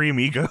invents the Three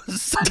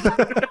Amigos.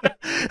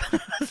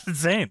 That's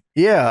insane.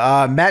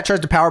 Yeah, Matt tries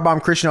to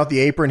powerbomb Christian off the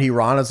apron. He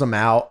Ranas him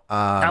out.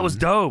 That was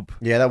dope.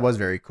 Yeah, that was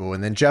very cool.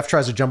 And then Jeff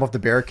tries to jump off the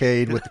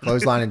barricade with the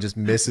clothesline and just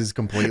misses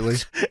completely.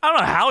 I don't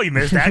know how he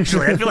missed,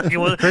 actually. I feel like it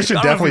was... Christian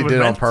definitely did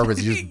it on purpose.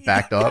 He just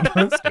backed up.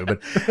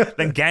 Stupid.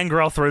 Then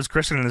Gangrel throws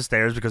Christian in the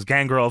stairs because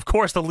Gangrel, of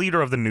course, the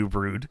leader of the New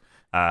Brood,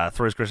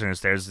 throws Christian in the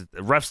stairs.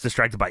 The ref's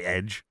distracted by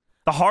Edge.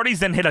 The Hardys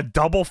then hit a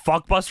double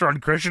fuckbuster on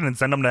Christian and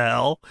send him to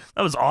hell.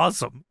 That was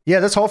awesome. Yeah,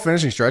 this whole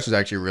finishing stretch is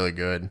actually really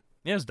good.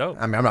 Yeah, it's dope.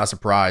 I mean, I'm not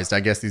surprised.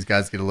 I guess these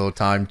guys get a little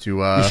time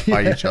to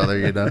fight each other,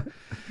 you know?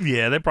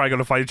 Yeah, they're probably going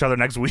to fight each other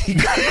next week.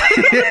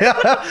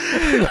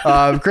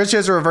 Chris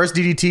has a reverse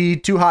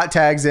DDT, 2 hot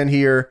tags in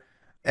here.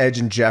 Edge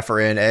and Jeff are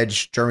in.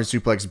 Edge, German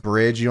suplex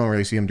bridge. You don't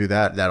really see him do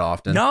that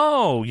often.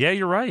 No, yeah,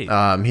 you're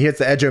right. He hits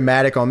the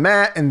Edge-O-Matic on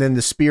Matt, and then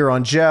the spear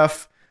on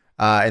Jeff.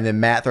 And then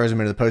Matt throws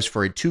him into the post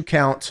for a 2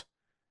 count.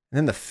 And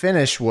then the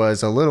finish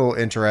was a little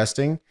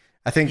interesting.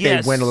 I think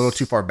they went a little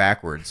too far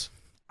backwards.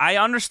 I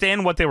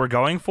understand what they were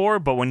going for,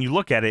 but when you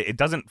look at it, it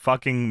doesn't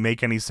fucking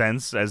make any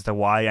sense as to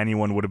why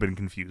anyone would have been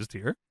confused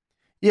here.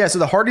 Yeah, so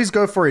the Hardys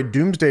go for a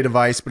Doomsday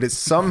device, but it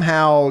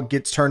somehow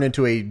gets turned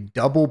into a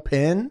double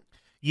pin.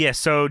 Yeah,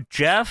 so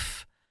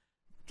Jeff,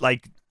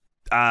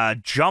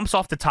 jumps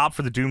off the top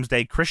for the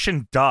Doomsday.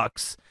 Christian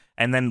ducks,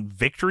 and then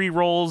Victory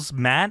rolls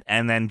Matt,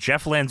 and then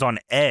Jeff lands on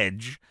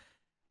Edge,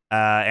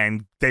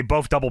 and they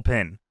both double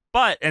pin.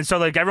 And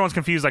so, everyone's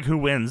confused, who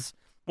wins?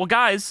 Well,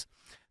 guys,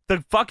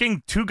 the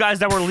fucking 2 guys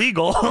that were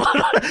legal,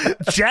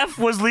 Jeff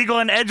was legal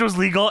and Edge was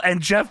legal, and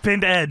Jeff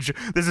pinned Edge.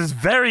 This is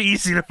very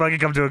easy to fucking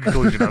come to a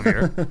conclusion of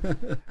here.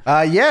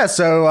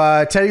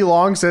 So Teddy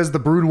Long says the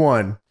Brood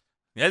won.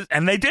 Yes,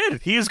 and they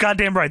did. He is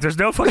goddamn right. There's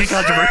no fucking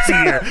controversy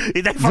here.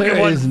 They fucking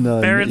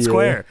won fair and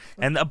square.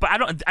 And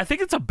but I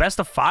think it's a best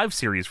of 5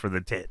 series for the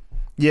tit.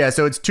 Yeah,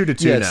 so it's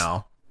 2-2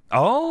 now.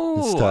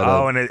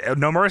 And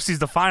No Mercy's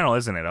the final,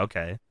 isn't it?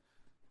 Okay.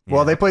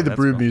 Well, they played the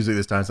Brood music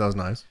this time, so that was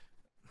nice.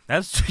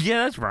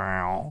 That's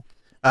wow.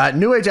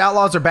 New Age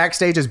Outlaws are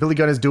backstage as Billy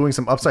Gunn is doing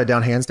some upside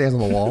down handstands on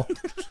the wall.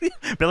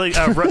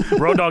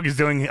 Road Dogg is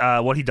doing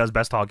what he does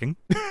best, talking.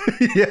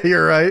 Yeah,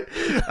 you're right.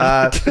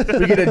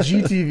 We get a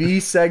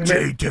GTV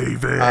segment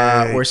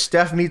where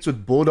Steph meets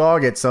with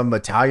Bulldog at some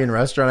Italian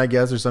restaurant, I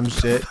guess, or some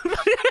shit.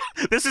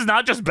 This is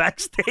not just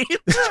backstage.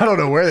 I don't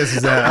know where this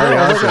is at. It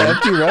was an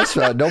empty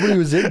restaurant. Nobody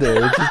was in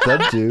there. It's just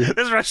them 2.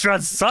 This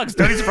restaurant sucks.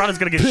 Tony Soprano's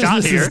going to get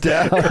shot here.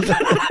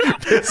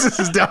 Business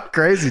is down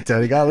crazy,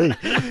 Tony. Golly.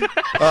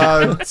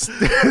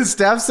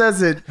 Steph says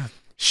that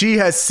she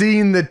has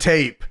seen the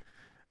tape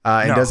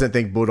and doesn't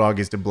think Bulldog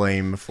is to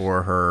blame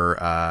for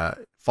her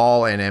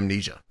fall and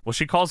amnesia. Well,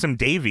 she calls him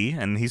Davey,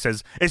 and he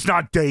says, "It's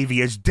not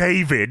Davey, it's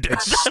David.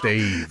 It's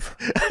Steve."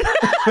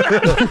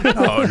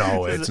 Oh,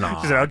 no, it's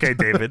not. She said, "Okay,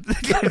 David."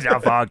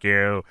 Oh, fuck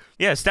you.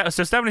 Yeah, so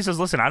Stephanie says,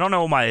 "Listen, I don't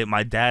know what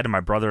my dad and my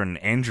brother and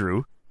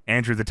Andrew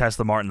the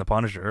Tesla Martin the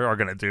Punisher are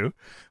going to do,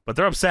 but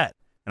they're upset.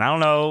 And I don't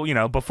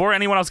know, before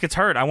anyone else gets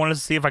hurt, I wanted to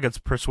see if I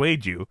could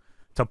persuade you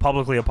to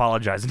publicly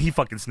apologize." And he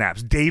fucking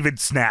snaps. David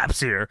snaps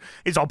here.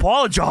 He's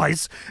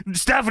apologize.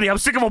 "Stephanie, I'm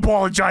sick of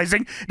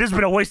apologizing. This has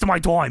been a waste of my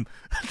time."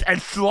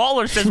 And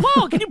Lawler says,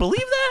 "Wow, can you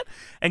believe that?"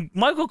 And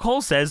Michael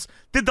Cole says,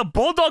 "Did the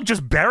Bulldog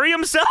just bury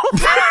himself?"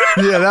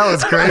 Yeah, that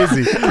was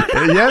crazy.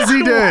 Yes,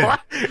 he did. What?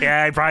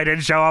 Yeah, he probably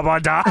didn't show up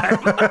on time.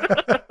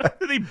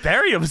 Did he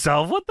bury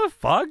himself? What the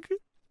fuck?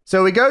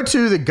 So we go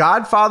to the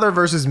Godfather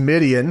versus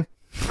Midian.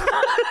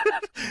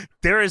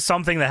 There is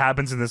something that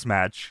happens in this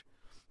match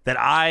that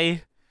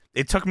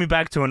it took me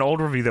back to an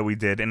old review that we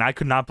did, and I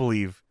could not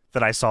believe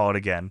that I saw it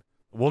again.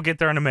 We'll get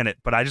there in a minute,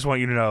 but I just want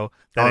you to know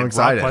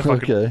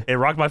that it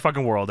rocked my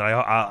fucking world.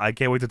 I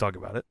can't wait to talk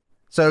about it.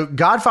 So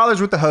Godfather's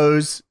with the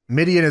hose.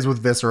 Midian is with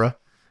Viscera.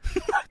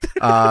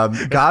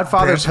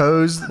 Godfather's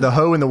hose, the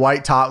hoe in the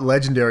white top,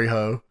 legendary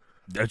hoe.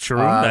 That's true.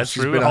 That's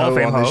true. Been a hoe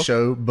on this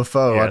show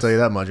before. Yes. I'll tell you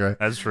that much, right?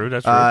 That's true.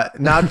 That's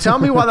true. Now tell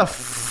me why the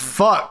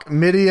fuck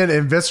Midian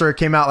and Viscera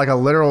came out like a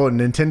literal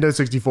Nintendo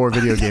 64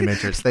 video game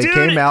entrance. They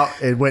came out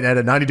and went at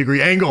a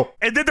 90-degree angle.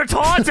 And did their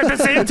taunts at the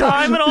same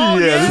time and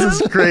all. Yeah, this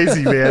is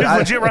crazy, man.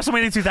 It's legit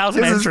WrestleMania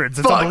 2000 entrance.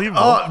 It's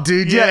unbelievable. Oh,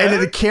 dude, yeah.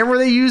 And the camera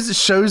they use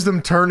shows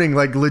them turning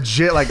like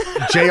legit, like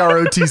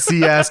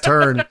JROTC ass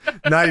turn,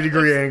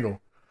 90-degree angle.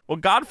 Well,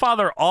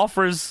 Godfather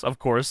offers, of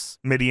course,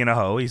 Midian a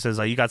hoe. He says,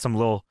 "You got some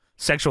little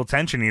sexual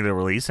tension you need to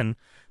release, and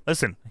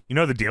listen, you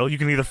know the deal. You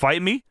can either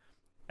fight me,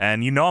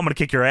 and I'm going to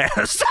kick your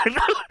ass,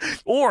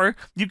 or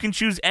you can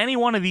choose any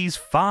one of these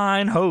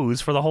fine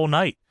hoes for the whole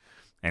night."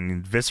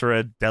 And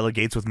Viscera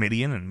delegates with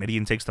Midian, and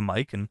Midian takes the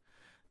mic, and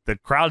the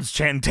crowd's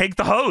chanting, "Take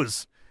the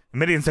hose!" And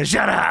Midian says,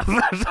 "Shut up!"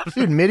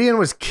 Dude, Midian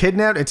was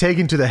kidnapped and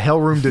taken to the hell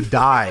room to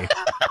die.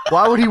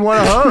 Why would he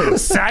want a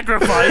hose?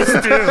 Sacrifice,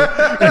 too.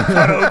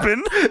 Cut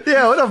open.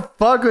 Yeah, what the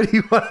fuck would he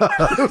want a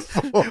hose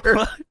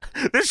for?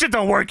 This shit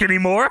don't work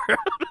anymore.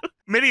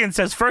 Midian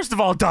says, "First of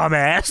all,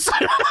 dumbass,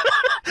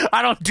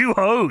 I don't do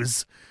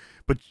hose.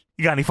 But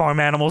you got any farm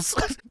animals?"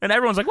 And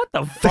everyone's like, "What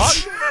the fuck?"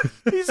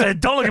 He said,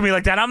 "Don't look at me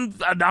like that. I'm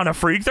a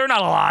freak. They're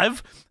not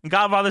alive." And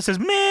Godfather says,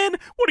 "Man,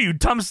 what are you,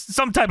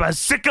 some type of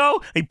sicko?"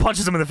 And he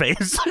punches him in the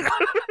face.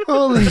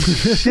 Holy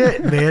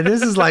shit, man.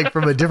 This is like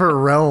from a different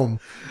realm.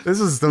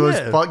 This is the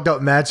most fucked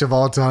up match of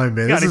all time,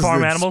 man. This is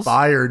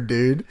inspired,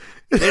 dude.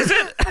 Is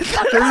it?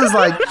 How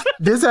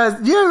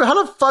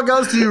the fuck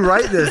else do you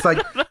write this?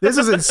 Like, this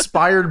is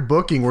inspired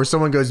booking where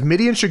someone goes,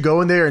 Midian should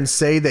go in there and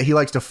say that he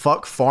likes to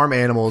fuck farm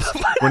animals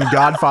when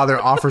Godfather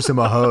offers him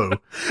a hoe.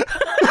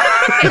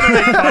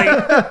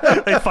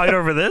 They fight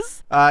over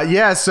this?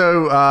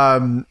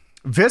 So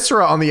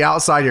Viscera on the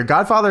outside here.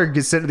 Godfather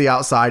gets sent to the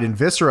outside, and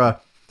Viscera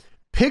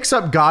picks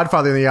up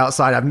Godfather on the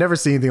outside. I've never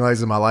seen anything like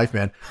this in my life,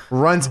 man.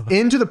 Runs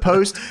into the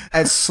post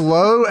as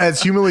slow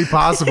as humanly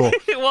possible.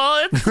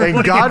 Well,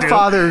 and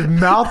Godfather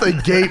mouth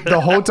agape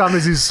the whole time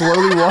as he's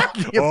slowly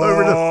walking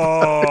over the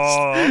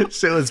post.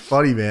 Shit was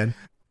funny, man.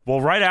 Well,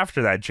 right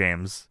after that,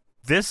 James,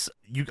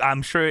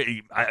 I'm sure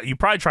you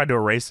probably tried to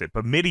erase it,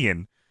 but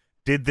Mideon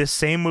did this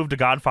same move to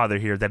Godfather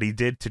here that he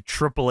did to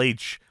Triple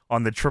H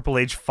on the Triple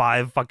H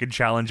 5 fucking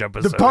challenge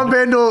episode. The pump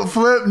handle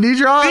flip knee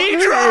drop?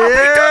 Knee drop!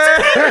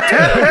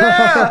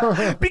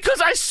 Yeah.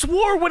 Because I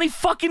swore when he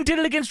fucking did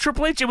it against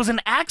Triple H, it was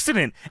an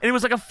accident. And it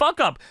was like a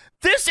fuck up.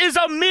 This is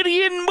a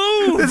Mideon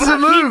move! This is a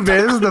move,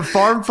 man. This is the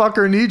farm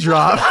fucker knee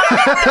drop.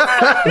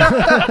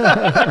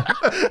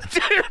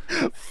 Dude,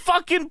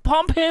 fucking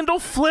pump handle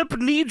flip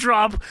knee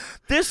drop.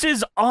 This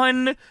is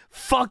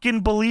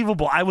unfucking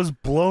believable. I was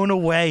blown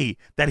away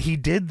that he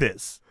did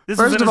this.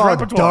 First of all,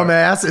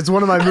 dumbass, it's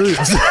one of my moves.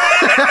 Second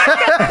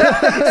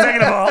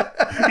of all,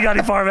 you got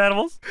any farm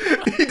animals?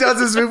 He does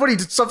this move. What, he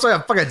jumps like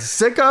a fucking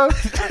sicko?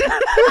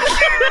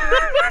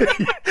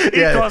 He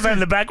throws that in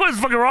the back. What is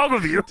fucking wrong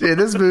with you? Dude,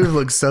 this move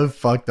looks so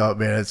fucked up,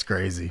 man. It's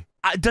crazy.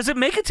 Does it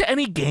make it to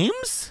any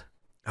games?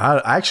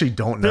 I actually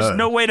don't know. There's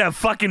no way to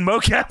fucking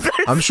mocap this.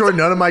 I'm sure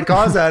none of my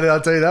cars had it,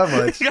 I'll tell you that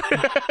much.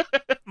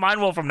 Mine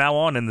will from now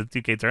on in the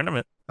 2K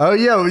tournament. Oh,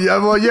 yeah.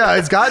 Well, yeah,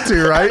 it's got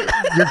to, right?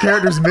 Your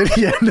character's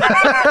Mideon.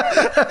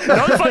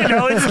 Don't fucking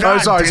know it's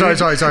not, sorry.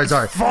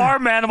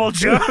 Farm Animal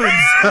Jones,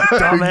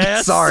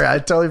 dumbass. Sorry, I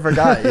totally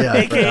forgot. Yeah,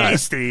 AKA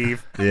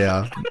Steve.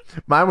 Yeah.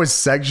 Mine was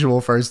Sexual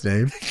first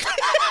name.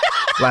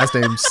 Last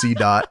name C.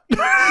 Dot.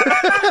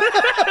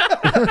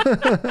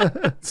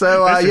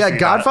 So yeah,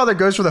 Godfather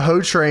goes for the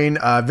hoe train.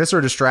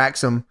 Viscera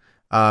distracts him.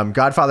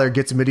 Godfather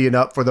gets Mideon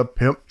up for the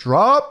pimp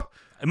drop.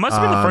 It must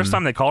have been the first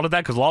time they called it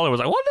that, because Lawler was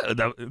like,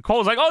 what? Cole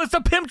was like, oh, it's the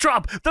pimp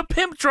drop. The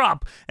pimp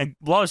drop. And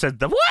Lawler said,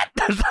 the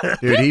what?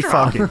 Dude, he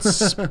fucking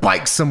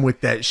spikes him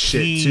with that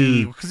shit,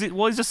 too.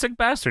 Well, he's a sick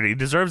bastard. He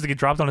deserves to get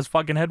dropped on his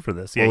fucking head for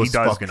this. Yeah, he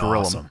does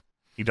drill him.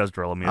 He does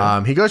drill him,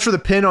 yeah. He goes for the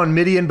pin on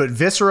Mideon, but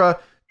Viscera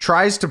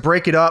tries to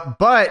break it up,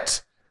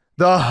 but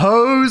the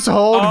hose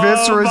hold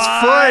Viscera's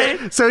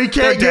foot, so he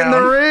can't get in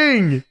the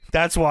ring.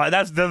 That's why.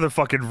 They're the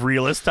fucking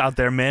realists out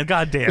there, man.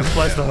 God damn,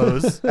 bless the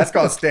hose. That's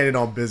called standing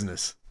on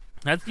business.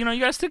 That's, you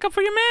gotta stick up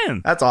for your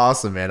man. That's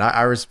awesome, man.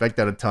 I respect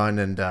that a ton.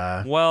 And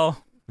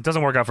well, it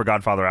doesn't work out for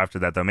Godfather after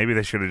that, though. Maybe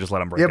they should have just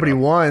let him break it. Yeah, but he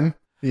won.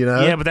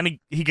 Yeah, but then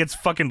he gets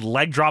fucking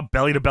leg drop,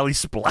 belly to belly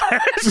splash.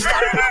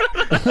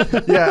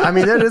 Yeah, I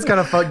mean, that is kind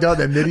of fucked up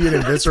that Mideon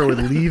and Viscera would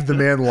leave the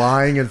man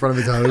lying in front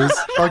of his hose.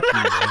 Fuck you,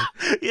 man.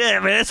 Yeah,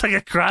 man, it's like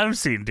a crime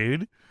scene,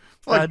 dude.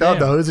 Fucked up.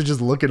 The hose are just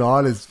looking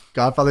on as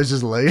Godfather's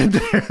just laying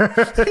there.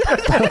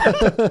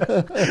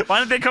 Why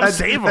didn't they come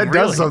save him? That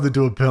does something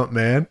to a pimp,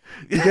 man.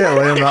 You can't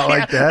lay him out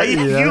like that.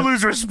 You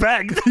lose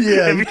respect.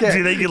 Yeah, if you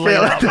do, they can lay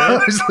him out. The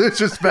hose lose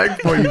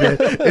respect for you,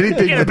 man.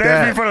 Anything you but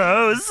that. Me for the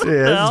hose. Yeah,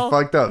 this is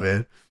fucked up,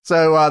 man.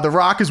 So The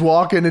Rock is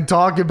walking and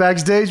talking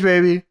backstage,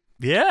 baby.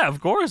 Yeah, of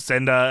course.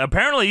 And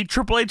apparently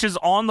Triple H is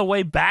on the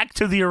way back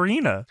to the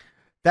arena.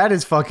 That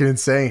is fucking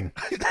insane.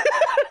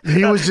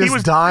 He was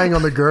just dying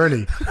on the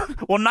gurney.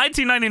 Well,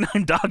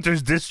 1999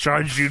 doctors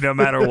discharged you no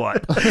matter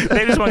what.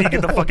 They just want you to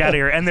get the fuck out of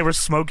here. And they were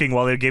smoking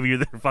while they gave you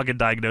their fucking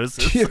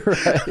diagnosis. You're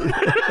right.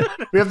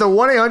 We have the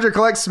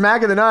 1-800-COLLECT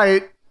Smack of the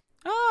Night.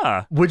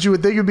 Would you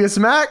think it would be a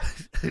smack?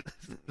 It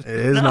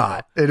is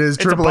not. It is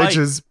Triple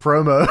H's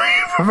promo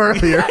from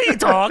earlier. He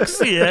talks.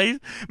 Yeah,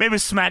 maybe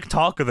Smack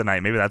Talk of the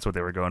Night. Maybe that's what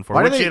they were going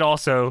for. It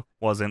also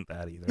wasn't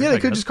that either. Yeah, they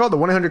could just call it the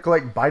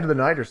 1-800-COLLECT Bite of the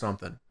Night or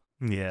something.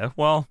 Yeah,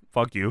 well,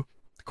 fuck you.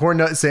 Corn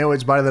nut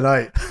sandwich bite of the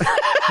night.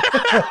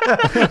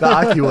 The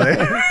Aki way.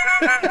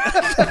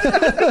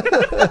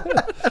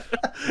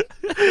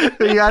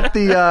 We got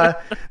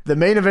the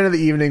main event of the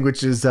evening,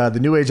 which is the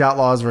New Age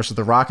Outlaws versus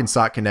the Rock and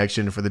Sock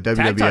Connection for the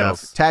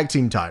WWF Tag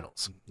Team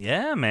Titles.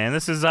 Yeah, man.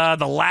 This is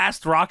the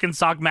last Rock and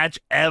Sock match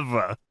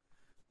ever.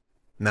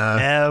 No.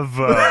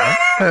 Ever.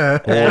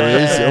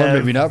 Or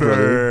maybe not,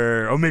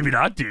 brother. Or maybe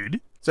not,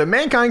 dude. So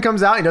Mankind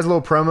comes out and does a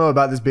little promo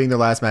about this being their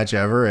last match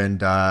ever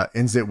and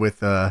ends it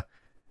with a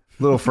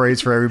little phrase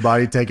for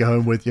everybody, take it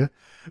home with you.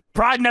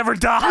 Pride never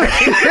died.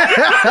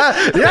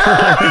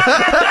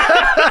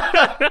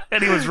 Yeah.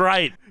 And he was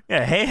right.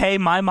 Yeah, hey,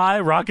 my,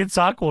 Rock and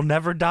Sock will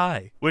never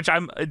die. Which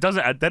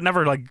that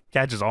never like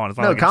catches on. It's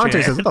not no, like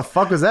commentary says, what the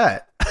fuck was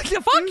that? Yeah,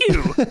 fuck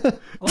you.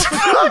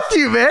 Fuck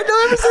you, man.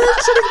 Don't ever say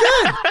that shit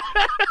again.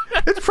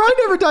 It's Pride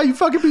never die, you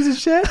fucking piece of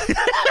shit.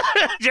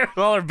 Jerry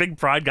Lawler, big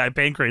Pride guy,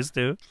 pancreas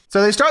too.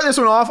 So they start this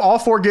one off, all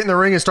four get in the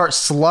ring and start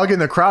slugging.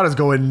 The crowd is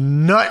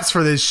going nuts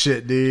for this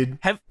shit, dude.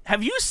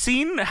 Have you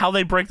seen how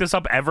they break this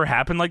up ever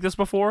happen like this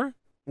before?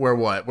 Where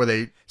what? Where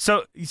they?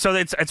 So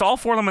it's all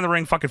four of them in the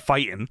ring fucking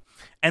fighting,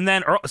 and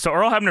then Earl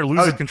Hebner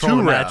loses control of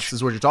the match. Refs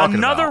is what you're talking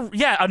about.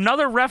 Yeah,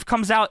 another ref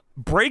comes out,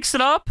 breaks it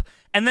up,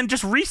 and then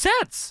just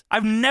resets.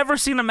 I've never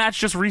seen a match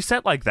just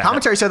reset like that.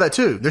 Commentary said that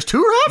too. There's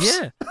two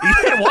refs? Yeah.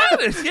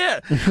 What?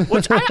 Yeah.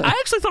 Which I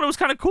actually thought it was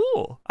kind of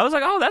cool. I was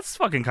like, oh, that's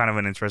fucking kind of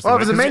an interesting. Well,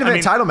 if it's a main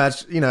event title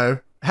match,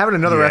 having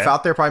another ref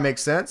out there probably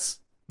makes sense.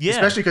 Yeah.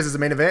 Especially because it's a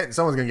main event and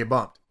someone's going to get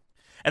bumped.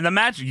 And the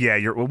match, yeah,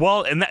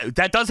 and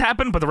that does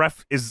happen, but the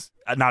ref is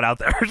not out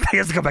there. He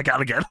has to come back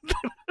out again.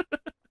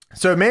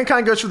 So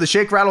Mankind goes for the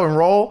shake, rattle, and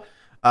roll.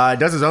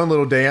 Does his own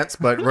little dance,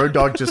 but Road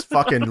Dogg just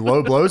fucking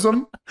low blows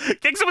him.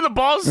 Kicks him in the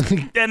balls,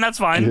 and that's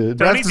fine.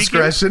 That's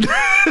discretion.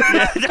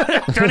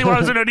 Tony, why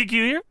was there no DQ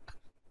here?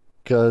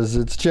 Because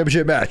it's a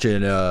championship match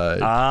and stakes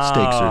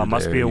are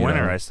must there, be a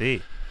winner. know? I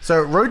see. So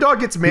Road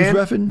Dogg gets man.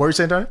 Who's reffing? What were you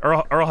saying, Tony?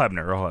 Earl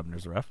Hebner. Earl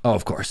Hebner's the ref. Oh,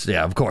 of course.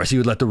 Yeah, of course. He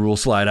would let the rule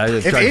slide.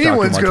 If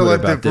anyone's going to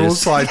let the rule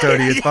slide,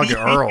 Tony, it's fucking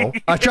Earl.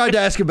 I tried to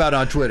ask him about it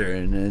on Twitter,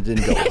 and it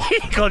didn't go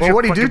well. Well,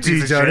 what did he do to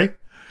you, Tony?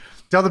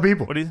 Tell the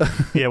people. What did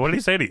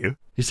he say to you?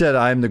 He said,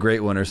 "I'm the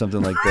great one," or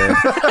something like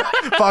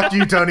that. Fuck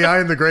you, Tony. I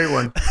am the great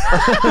one.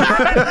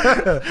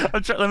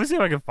 Let me see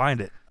if I can find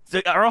it.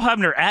 Earl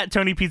Hebner at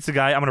Tony Pizza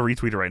Guy. I'm going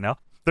to retweet it right now.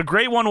 The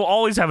Great One will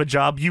always have a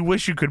job. You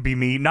wish you could be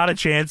me. Not a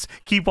chance.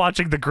 Keep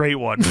watching The Great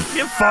One.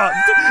 Get fucked.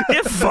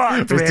 Get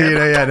fucked, man. It's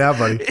TNA yeah, now,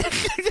 buddy.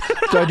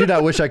 So I do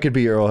not wish I could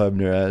be Earl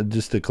Hebner.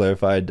 Just to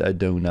clarify, I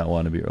do not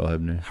want to be Earl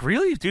Hebner.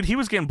 Really? Dude, he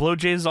was getting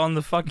blowjays on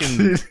the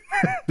fucking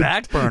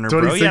back burner,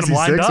 bro. He had him 2066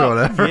 lined or up.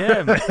 whatever.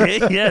 Yeah,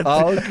 man. Yeah.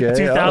 Oh, okay.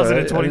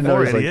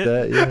 2024, right. idiot.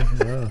 Like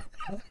that. Yeah.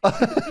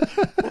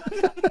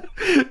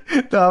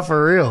 No,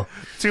 for real.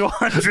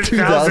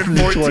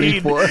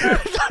 200,014.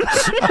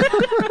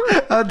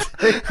 I'll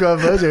take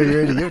Mojo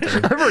here to you.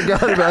 I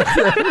forgot about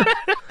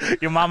that.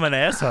 Your mama an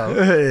asshole.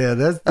 Yeah,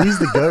 he's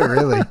the goat,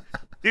 really.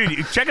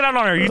 Dude, check it out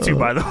on our YouTube,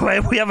 by the way.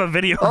 We have a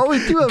video we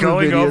do have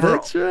going a video. over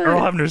That's right. Earl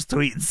Hebner's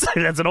tweets.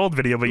 That's an old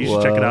video, but you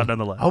should check it out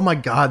nonetheless. Oh my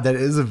God, that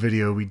is a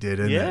video we did,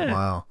 isn't it?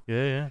 Wow.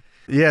 Yeah.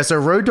 Yeah, so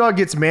Road Dogg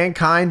gets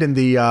Mankind in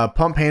the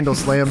pump handle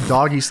slam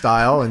doggy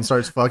style and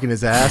starts fucking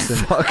his ass. And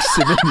Fucks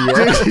him in the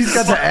ass. dude, he's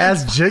got the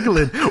ass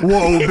jiggling.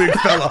 Whoa, big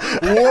fella.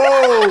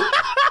 Whoa.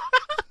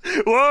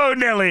 Whoa,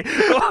 Nelly.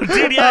 Oh,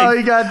 dude, yeah. Oh,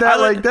 he got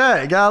that like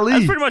that. Golly.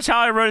 That's pretty much how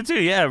I wrote it,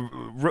 too. Yeah,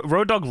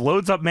 Road Dogg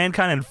loads up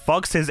Mankind and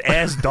fucks his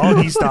ass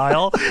doggy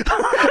style.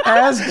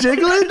 Ass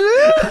jiggling,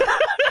 dude?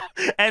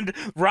 And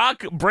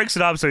Rock breaks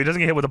it up so he doesn't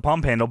get hit with a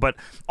pump handle, but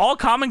all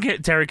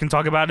commentary can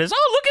talk about is,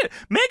 oh, look at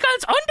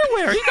Mankind's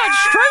underwear. He got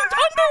striped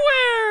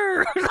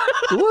underwear.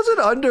 It wasn't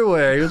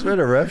underwear. He was wearing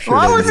a ref shirt.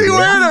 Why was he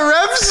wearing a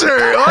ref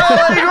shirt?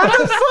 What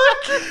the fuck?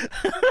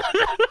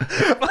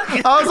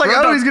 I was like,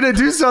 oh, he's going to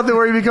do something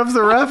where he becomes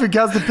the ref and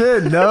counts the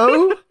pin.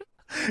 No?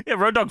 Yeah,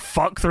 Road Dogg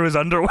fucked through his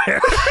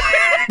underwear.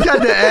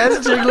 Got the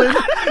ass jiggling.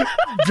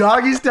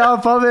 Doggy style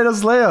pump handle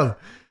slam.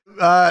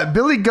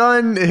 Billy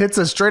Gunn hits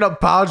a straight up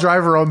pile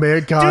driver on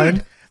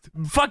Mankind.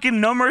 Dude, fucking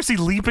no mercy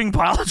leaping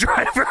pile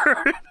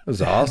driver. That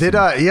was awesome.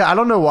 I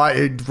don't know why.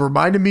 It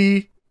reminded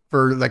me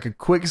for like a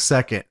quick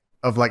second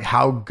of like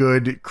how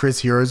good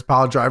Chris Hero's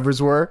pile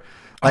drivers were.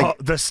 Like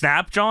the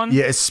snap, John?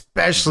 Yeah,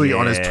 especially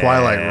on his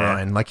Twilight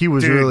run. Like he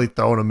was really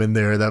throwing them in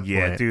there at that point.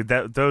 Yeah, dude,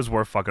 those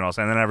were fucking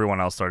awesome. And then everyone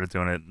else started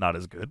doing it not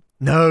as good.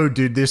 No,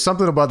 dude, there's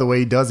something about the way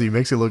he does it. He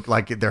makes it look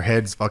like their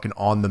head's fucking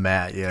on the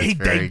mat. Yeah, he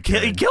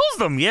kills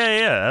them.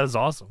 Yeah, that was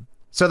awesome.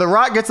 So The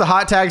Rock gets the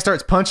hot tag,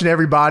 starts punching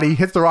everybody,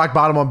 hits the rock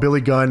bottom on Billy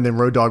Gunn, then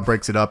Road Dogg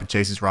breaks it up and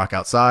chases Rock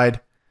outside.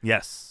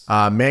 Yes.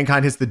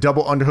 Mankind hits the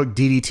double underhook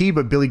DDT,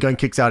 but Billy Gunn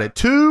kicks out at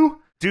 2.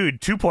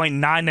 Dude,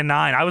 2.9 to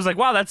 9. I was like,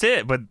 wow, that's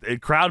it.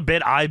 But crowd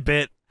bit, I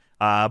bit.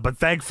 But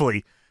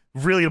thankfully,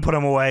 really to put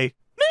him away,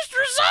 Mr.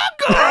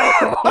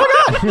 Zonko! Oh,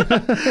 God!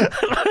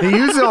 He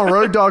uses it on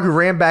Road Dogg, who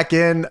ran back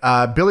in.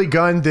 Billy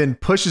Gunn then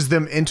pushes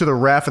them into the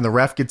ref, and the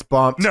ref gets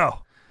bumped.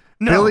 No.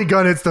 Billy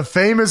Gunn hits the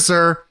famous,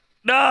 sir.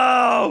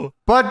 No!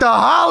 But the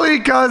Holly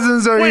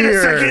cousins are here. Wait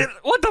a second.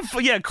 What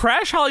the Yeah,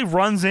 Crash Holly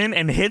runs in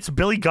and hits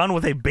Billy Gunn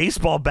with a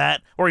baseball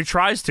bat, or he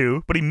tries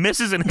to, but he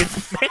misses and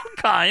hits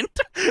Mankind.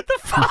 The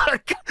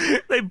fuck?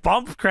 They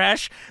bump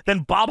Crash, then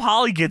Bob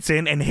Holly gets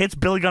in and hits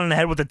Billy Gunn in the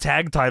head with a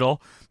tag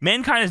title.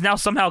 Mankind is now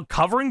somehow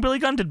covering Billy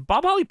Gunn. Did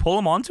Bob Holly pull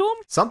him onto him?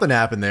 Something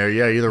happened there.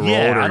 Yeah, either rolled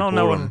or I don't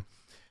know. him.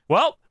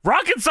 Well,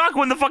 Rock and Sock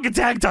win the fucking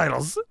tag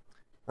titles.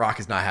 Rock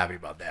is not happy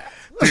about that.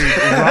 Dude,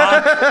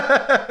 Rock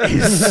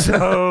is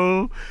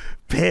so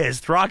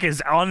pissed. Rock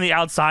is on the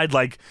outside,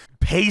 like,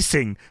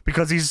 pacing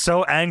because he's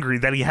so angry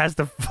that he has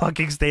to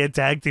fucking stay a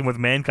tag team with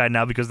Mankind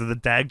now because of the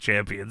tag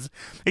champions.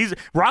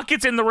 Rock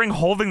gets in the ring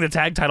holding the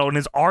tag title and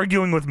is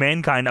arguing with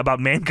Mankind about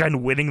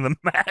Mankind winning the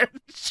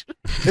match.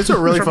 It's a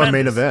really fun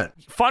main event.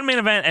 Fun main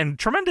event and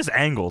tremendous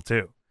angle,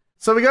 too.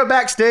 So we go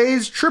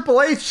backstage.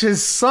 Triple H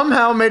has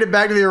somehow made it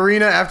back to the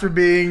arena after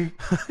being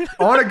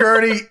on a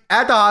gurney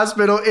at the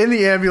hospital in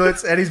the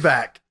ambulance, and he's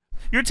back.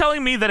 You're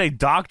telling me that a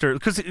doctor,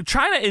 because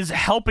Chyna is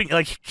helping,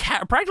 like,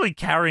 practically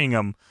carrying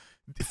him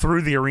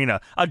through the arena.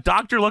 A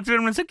doctor looked at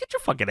him and said, "Get your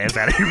fucking ass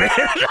out of here, man."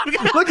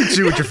 Look at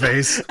you with your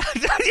face.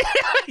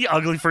 You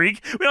ugly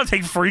freak. We don't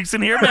take freaks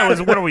in here,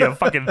 man. What are we, a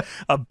fucking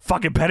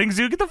petting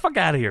zoo? Get the fuck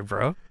out of here,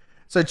 bro.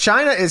 So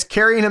Chyna is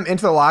carrying him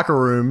into the locker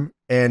room,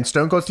 and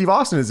Stone Cold Steve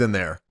Austin is in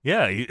there.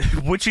 Yeah,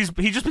 which he's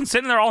just been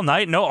sitting there all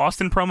night. No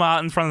Austin promo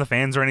out in front of the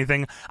fans or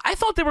anything. I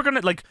thought they were going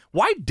to, like,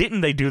 why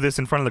didn't they do this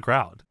in front of the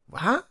crowd?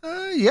 Yeah,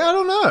 I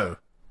don't know.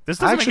 This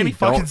doesn't make any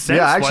fucking sense.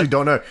 Yeah, I actually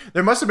don't know.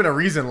 There must have been a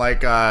reason,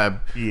 like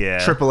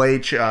Triple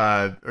H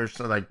or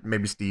like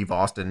maybe Steve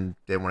Austin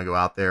didn't want to go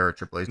out there, or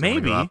Triple H didn't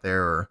want to go out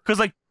there, or because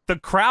like the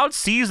crowd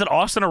sees that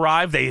Austin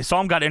arrived, they saw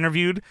him, got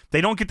interviewed,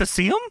 they don't get to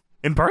see him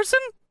in person.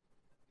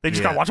 They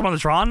just got to watch him on the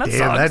Tron. That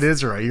sucks. That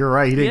is right. You're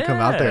right. He didn't come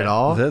out there at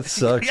all. That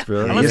sucks,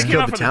 bro. Unless he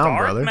came out for the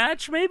dark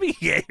match, maybe.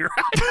 Yeah, you're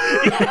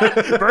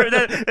right.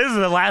 This is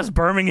the last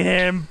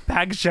Birmingham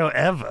package show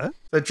ever.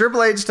 So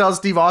Triple H tells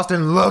Steve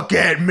Austin, "Look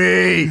at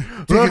me.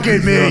 Look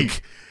at me.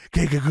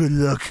 Take a good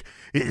look.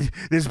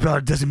 This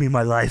belt doesn't mean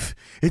my life.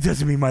 It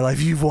doesn't mean my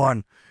life. You've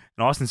won."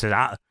 And Austin says,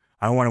 I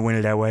don't want to win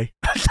it that way.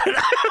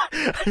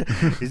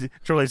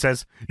 Triple H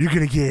says, "You're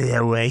gonna get it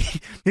that way.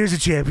 Here's a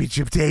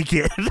championship. Take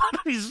it."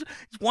 He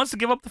wants to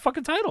give up the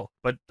fucking title,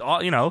 but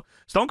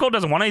Stone Cold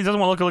doesn't want it. He doesn't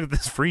want to look like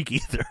this freak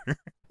either.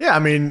 Yeah, I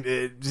mean,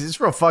 it's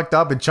real fucked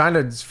up. And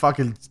Chyna's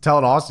fucking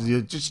telling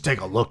Austin, "Just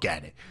take a look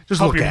at it.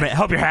 Just look at it.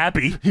 Hope you're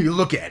happy. You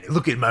look at it.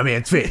 Look at my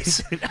man's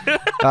face."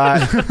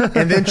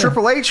 And then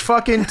Triple H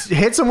fucking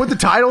hits him with the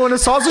title and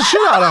assaults the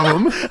shit out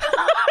of him.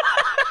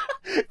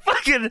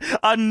 Fucking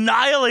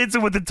annihilates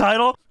him with the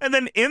title, and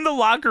then in the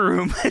locker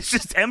room, it's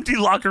just empty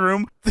locker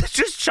room. It's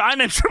just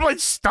Chyna and Triple H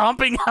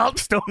stomping out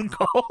Stone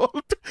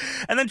Cold,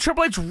 and then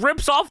Triple H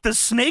rips off the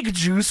snake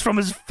juice from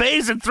his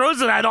face and throws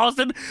it at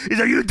Austin. He's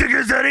like, "You think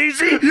it's that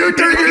easy? You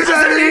think it's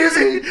that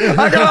easy?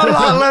 I got a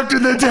lot left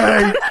in the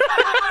tank."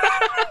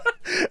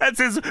 That's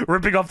his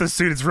ripping off the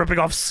suit. It's ripping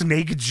off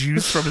snake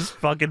juice from his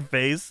fucking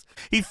face.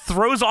 He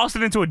throws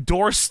Austin into a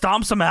door,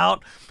 stomps him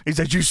out. He's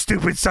like, "You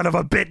stupid son of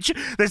a bitch.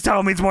 This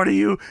title means more to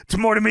you,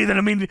 more to me than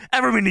it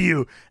ever mean to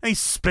you." And he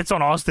spits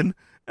on Austin,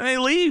 and they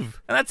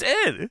leave. And that's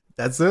it.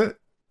 That's it.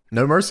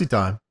 No mercy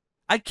time.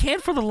 I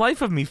can't for the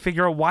life of me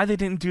figure out why they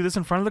didn't do this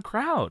in front of the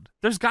crowd.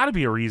 There's got to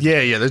be a reason.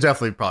 Yeah, there's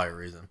definitely probably a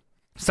reason.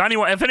 So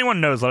if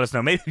anyone knows, let us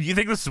know. Maybe you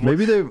think this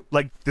is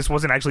this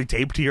wasn't actually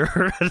taped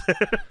here.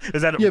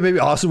 Is that maybe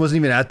Austin wasn't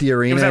even at the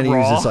arena and he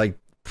was just like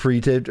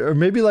pre-taped, or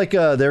maybe like they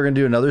were gonna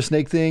do another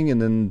snake thing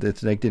and then the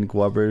snake didn't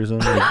cooperate or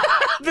something.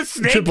 The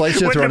snake Triple H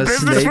should throw on a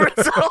snake.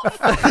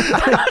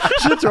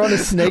 Should throw on a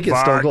snake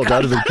at Stone Cold.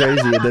 That would have been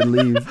crazy, and then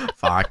leave.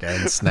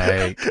 Fucking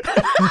snake.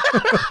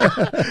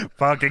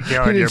 Fucking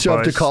killing your show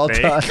up to call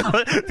time.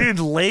 Dude,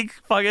 Lake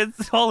fucking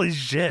holy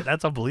shit,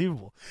 that's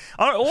unbelievable.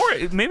 Or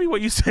maybe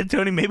what you said,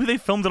 Tony. Maybe they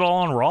filmed it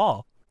all on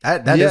Raw.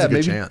 That is a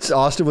good chance.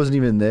 Austin wasn't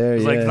even there.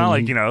 It's it's not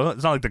like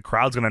it's not like the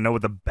crowd's gonna know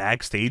what the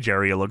backstage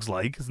area looks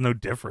like. It's no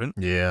different.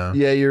 Yeah,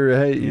 you're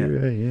right. You're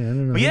right. Yeah, I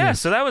don't know. But yeah,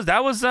 so that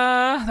was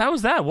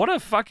that. What a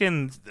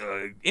fucking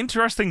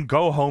interesting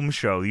go home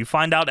show. You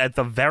find out at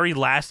the very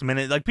last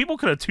minute, like people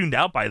could have tuned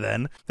out by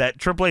then, that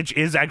Triple H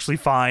is actually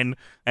fine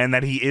and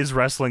that he is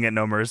wrestling at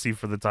No Mercy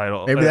for the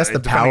title. Maybe that's the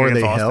power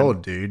they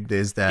held, dude.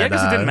 Is that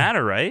because it didn't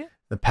matter, right?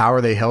 The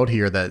power they held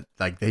here, that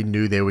like they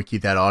knew they would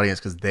keep that audience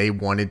because they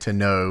wanted to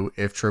know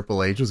if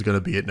Triple H was going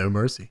to be at No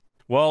Mercy.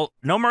 Well,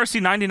 No Mercy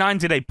 99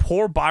 did a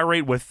poor buy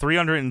rate with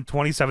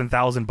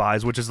 327,000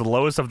 buys, which is the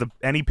lowest of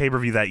any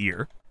pay-per-view that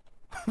year.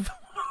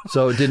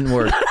 So it didn't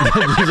work.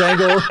 His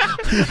angle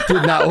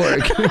did not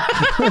work.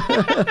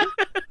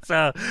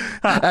 So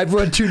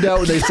everyone tuned out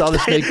when they saw the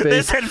snake face.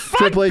 They said,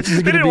 Triple H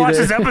is going to be there. They didn't watch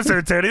this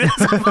episode, Tony. They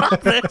said,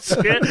 "Fuck this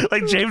shit."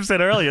 Like James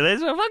said earlier. They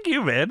said, "Fuck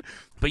you, man."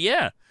 But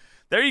yeah.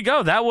 There you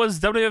go. That was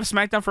WWF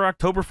SmackDown for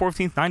October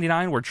 14th,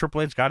 99, where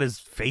Triple H got his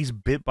face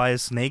bit by a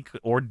snake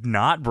or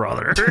not,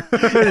 brother.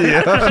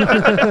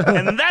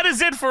 And that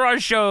is it for our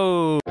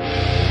show.